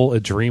 7th novel,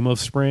 A Dream of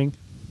Spring.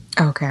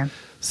 Okay.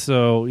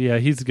 So, yeah,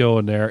 he's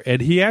going there.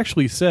 And he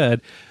actually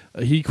said,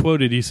 he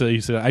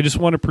said, I just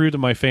want to prove to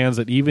my fans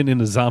that even in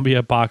the zombie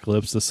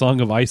apocalypse, the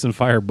Song of Ice and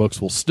Fire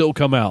books will still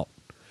come out.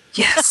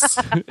 Yes.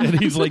 And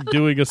he's like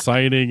doing a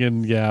signing,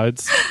 and yeah,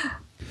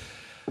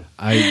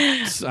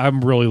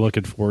 I'm really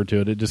looking forward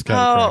to it. It just kind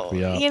of cracked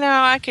me up. You know,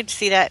 I could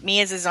see that. Me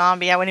as a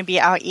zombie, I wouldn't be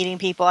out eating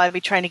people. I'd be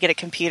trying to get a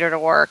computer to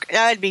work.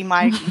 That'd be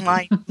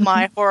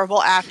my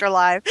horrible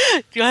afterlife.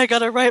 I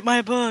gotta write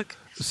my book.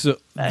 So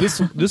this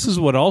is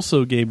what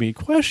also gave me a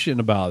question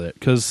about it,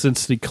 because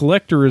since the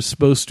collector is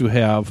supposed to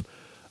have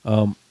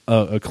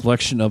a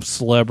collection of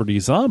celebrity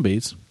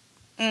zombies,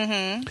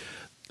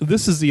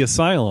 this is the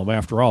Asylum,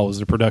 after all, is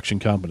the production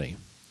company.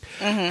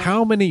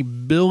 How many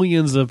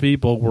billions of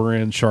people were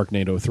in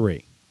Sharknado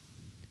 3?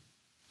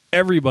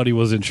 Everybody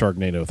was in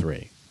Sharknado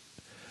 3.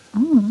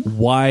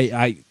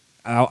 Why?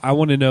 I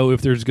want to know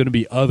if there's going to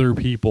be other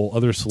people,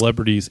 other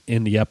celebrities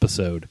in the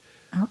episode.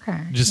 Okay.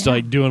 Just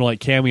like doing like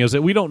cameos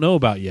that we don't know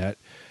about yet,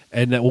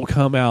 and that will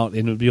come out,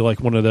 and it'll be like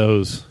one of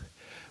those,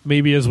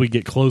 maybe as we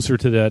get closer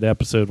to that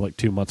episode, like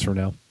 2 months from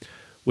now,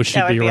 which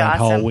should be around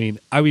awesome. Halloween.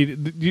 I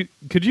mean,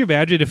 could you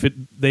imagine if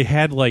they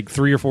had like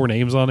 3 or 4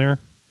 names on there?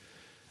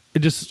 It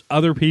just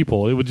other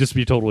people. It would just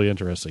be totally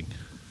interesting.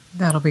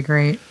 That'll be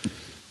great.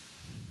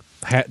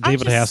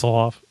 David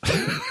Hasselhoff.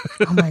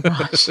 Oh my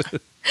gosh.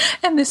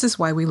 And this is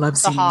why we love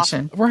Z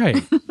Nation.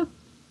 Right.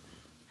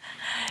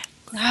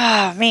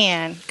 Oh,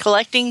 man.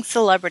 Collecting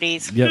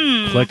celebrities.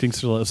 Yep, collecting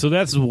celebrities. So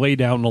that's way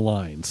down the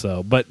line.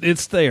 But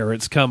it's there.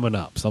 It's coming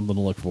up. Something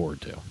to look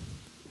forward to.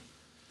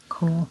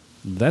 Cool.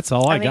 That's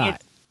all I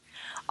got.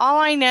 All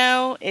I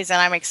know is that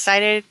I'm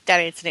excited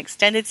that it's an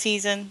extended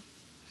season.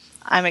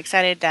 I'm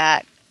excited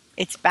that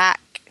it's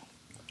back.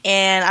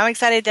 And I'm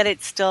excited that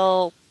it's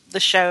still the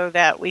show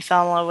that we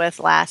fell in love with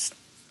last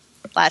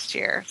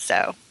year.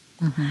 So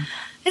it's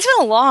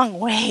been a long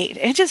wait.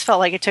 It just felt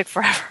like it took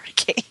forever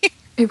to get.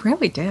 It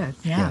really did.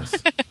 Yeah. Yes.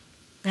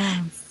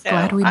 Yeah, I'm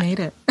glad we made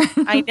it.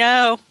 I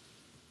know.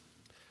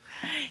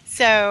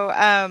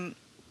 So,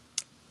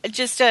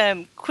 just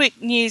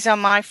quick news on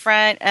my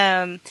front.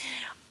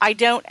 I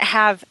don't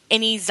have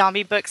any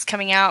zombie books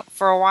coming out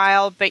for a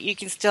while, but you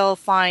can still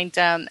find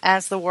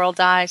As the World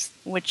Dies,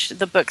 which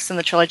the books in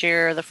the trilogy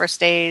are The First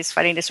Days,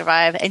 Fighting to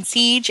Survive, and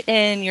Siege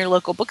in your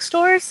local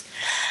bookstores.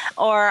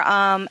 Or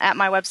at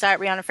my website,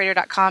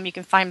 RihannaFrater.com, you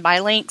can find my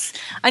links.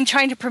 I'm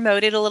trying to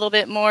promote it a little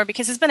bit more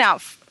because it's been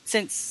out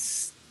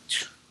since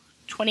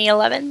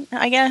 2011,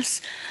 I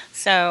guess.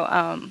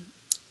 So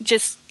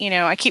just,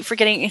 I keep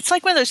forgetting. It's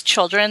like one of those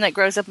children that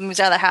grows up and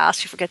moves out of the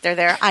house. You forget they're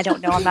there. I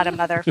don't know. I'm not a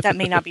mother. That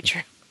may not be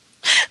true.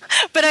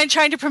 But I'm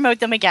trying to promote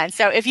them again.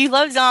 So if you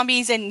love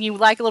zombies and you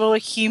like a little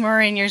humor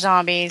in your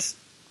zombies,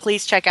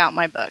 please check out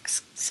my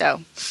books.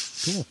 So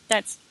cool.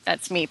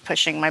 That's me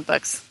pushing my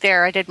books.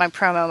 There, I did my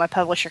promo. My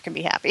publisher can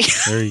be happy.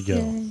 There you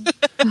go.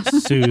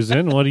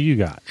 Susan, what do you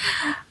got?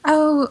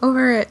 Oh,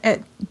 over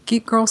at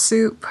Geek Girl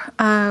Soup,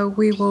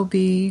 we will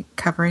be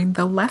covering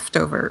The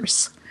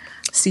Leftovers,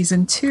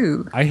 Season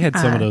 2. I had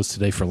some of those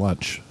today for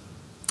lunch.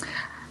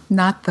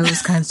 Not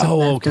those kinds of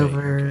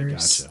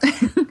leftovers.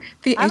 Okay, gotcha.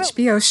 The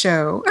HBO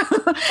show.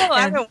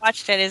 I haven't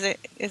watched it. Is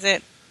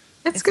it?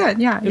 It's good.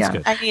 Yeah.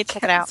 Good. I need to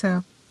check it out.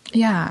 So,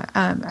 yeah,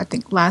 I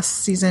think last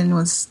season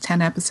was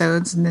 10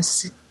 episodes, and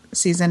this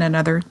season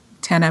another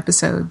 10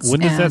 episodes. When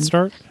does that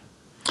start?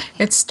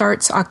 It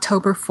starts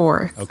October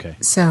 4th. Okay.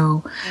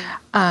 So,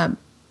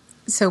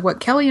 so what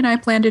Kelly and I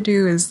plan to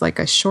do is like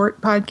a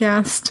short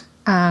podcast.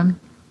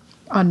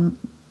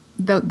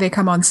 They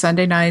come on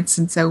Sunday nights,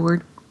 and so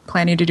we're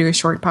planning to do a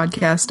short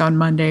podcast on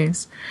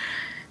Mondays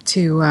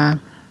to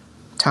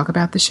talk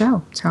about the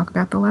show, talk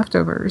about The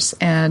Leftovers.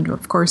 And,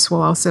 of course,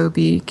 we'll also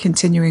be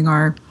continuing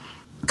our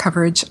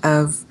coverage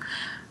of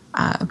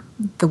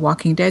the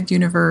Walking Dead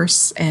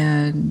universe,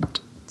 and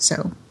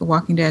so The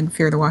Walking Dead,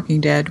 Fear the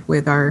Walking Dead,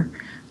 with our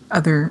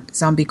other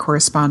zombie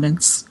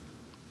correspondents.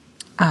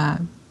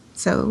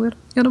 So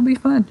it'll be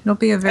fun. It'll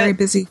be a very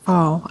busy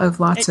fall of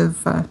lots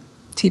of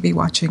TV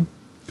watching.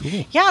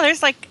 Cool. Yeah,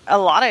 there's like a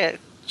lot of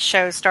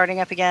shows starting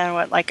up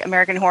again. Like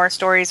American Horror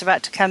Story is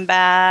about to come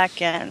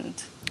back, and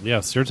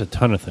yes, there's a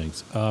ton of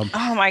things.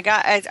 Oh my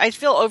god, I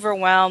feel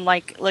overwhelmed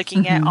like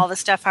looking at all the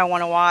stuff I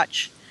want to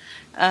watch.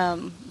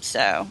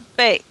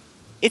 But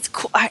it's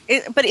cool.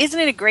 But isn't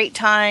it a great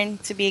time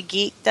to be a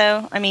geek,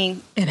 though? I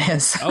mean, it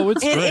is. Oh,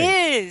 it's it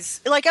great.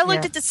 is. Like I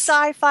looked at the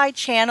Sci-Fi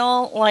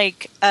Channel,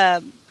 like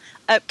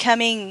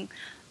upcoming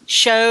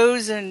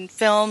shows and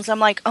films. I'm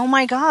like, oh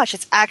my gosh,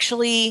 it's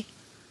actually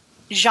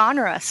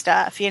genre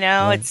stuff.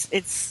 Right.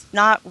 It's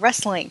not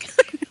wrestling.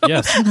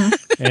 Yes,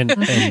 and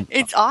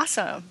it's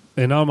awesome.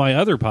 And on my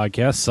other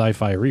podcast,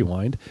 Sci-Fi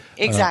Rewind,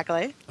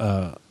 exactly.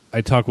 I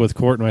talk with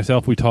Court and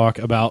myself. We talk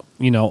about,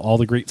 all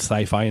the great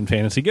sci-fi and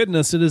fantasy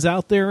goodness that is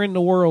out there in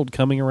the world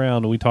coming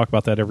around. And we talk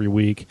about that every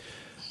week.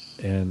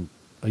 And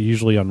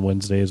usually on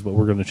Wednesdays, but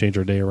we're going to change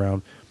our day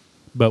around.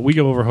 But we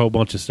go over a whole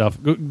bunch of stuff.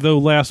 Though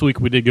last week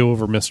we did go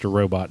over Mr.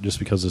 Robot just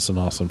because it's an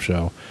awesome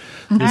show.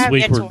 I have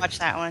yet to watch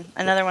that one.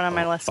 Another one on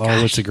my list.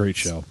 Oh, it's a great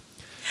show.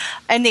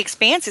 And The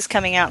Expanse is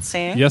coming out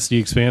soon. Yes, The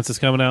Expanse is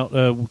coming out.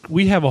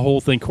 We have a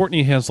whole thing.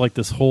 Courtney has like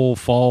this whole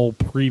fall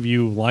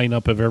preview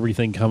lineup of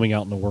everything coming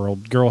out in the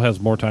world. Girl has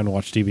more time to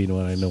watch TV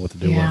than I know what to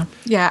do with.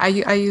 Yeah,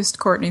 I used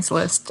Courtney's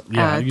list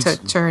to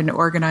try and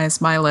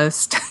organize my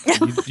list.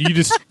 you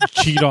just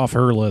cheat off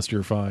her list.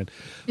 You're fine.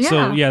 Yeah.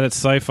 So, yeah, that's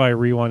Sci-Fi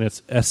Rewind.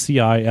 It's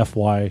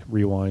SCIFY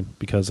Rewind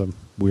because I'm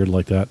weird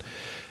like that.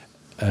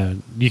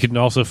 You can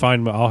also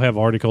find, I'll have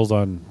articles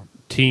on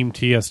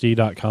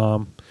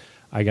teamtsd.com.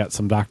 I got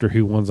some Doctor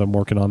Who ones I'm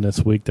working on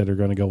this week that are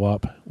going to go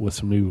up with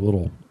some new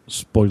little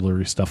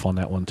spoilery stuff on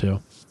that one,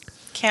 too.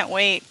 Can't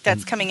wait.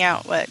 That's coming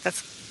out,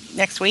 that's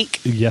next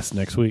week? Yes,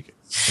 next week.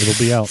 It'll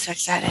be out. So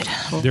excited.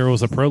 There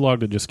was a prologue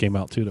that just came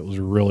out, too, that was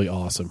really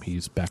awesome.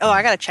 He's back. Oh,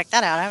 I got to check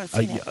that out. I haven't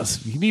seen it.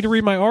 Yes. You need to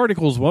read my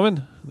articles,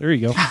 woman. There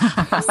you go. Sir,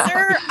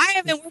 I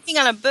have been working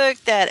on a book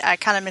that I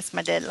kind of missed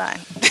my deadline.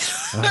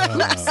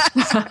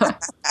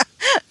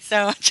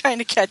 So I'm trying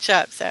to catch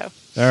up, so...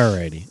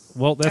 Alrighty.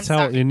 Well, that's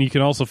how, and you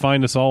can also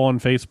find us all on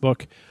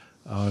Facebook,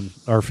 on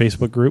our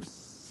Facebook group.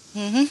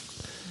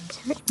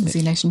 Mm-hmm.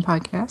 Z Nation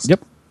Podcast.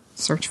 Yep.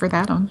 Search for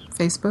that on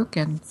Facebook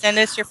and send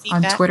us your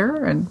feedback on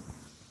Twitter, and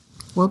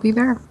we'll be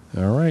there.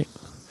 All right.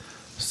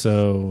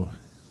 So,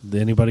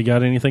 anybody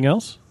got anything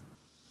else?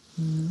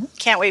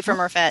 Can't wait for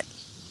Murfette.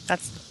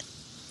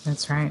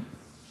 That's right.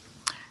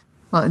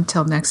 Well,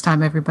 until next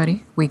time,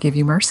 everybody, we give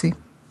you mercy.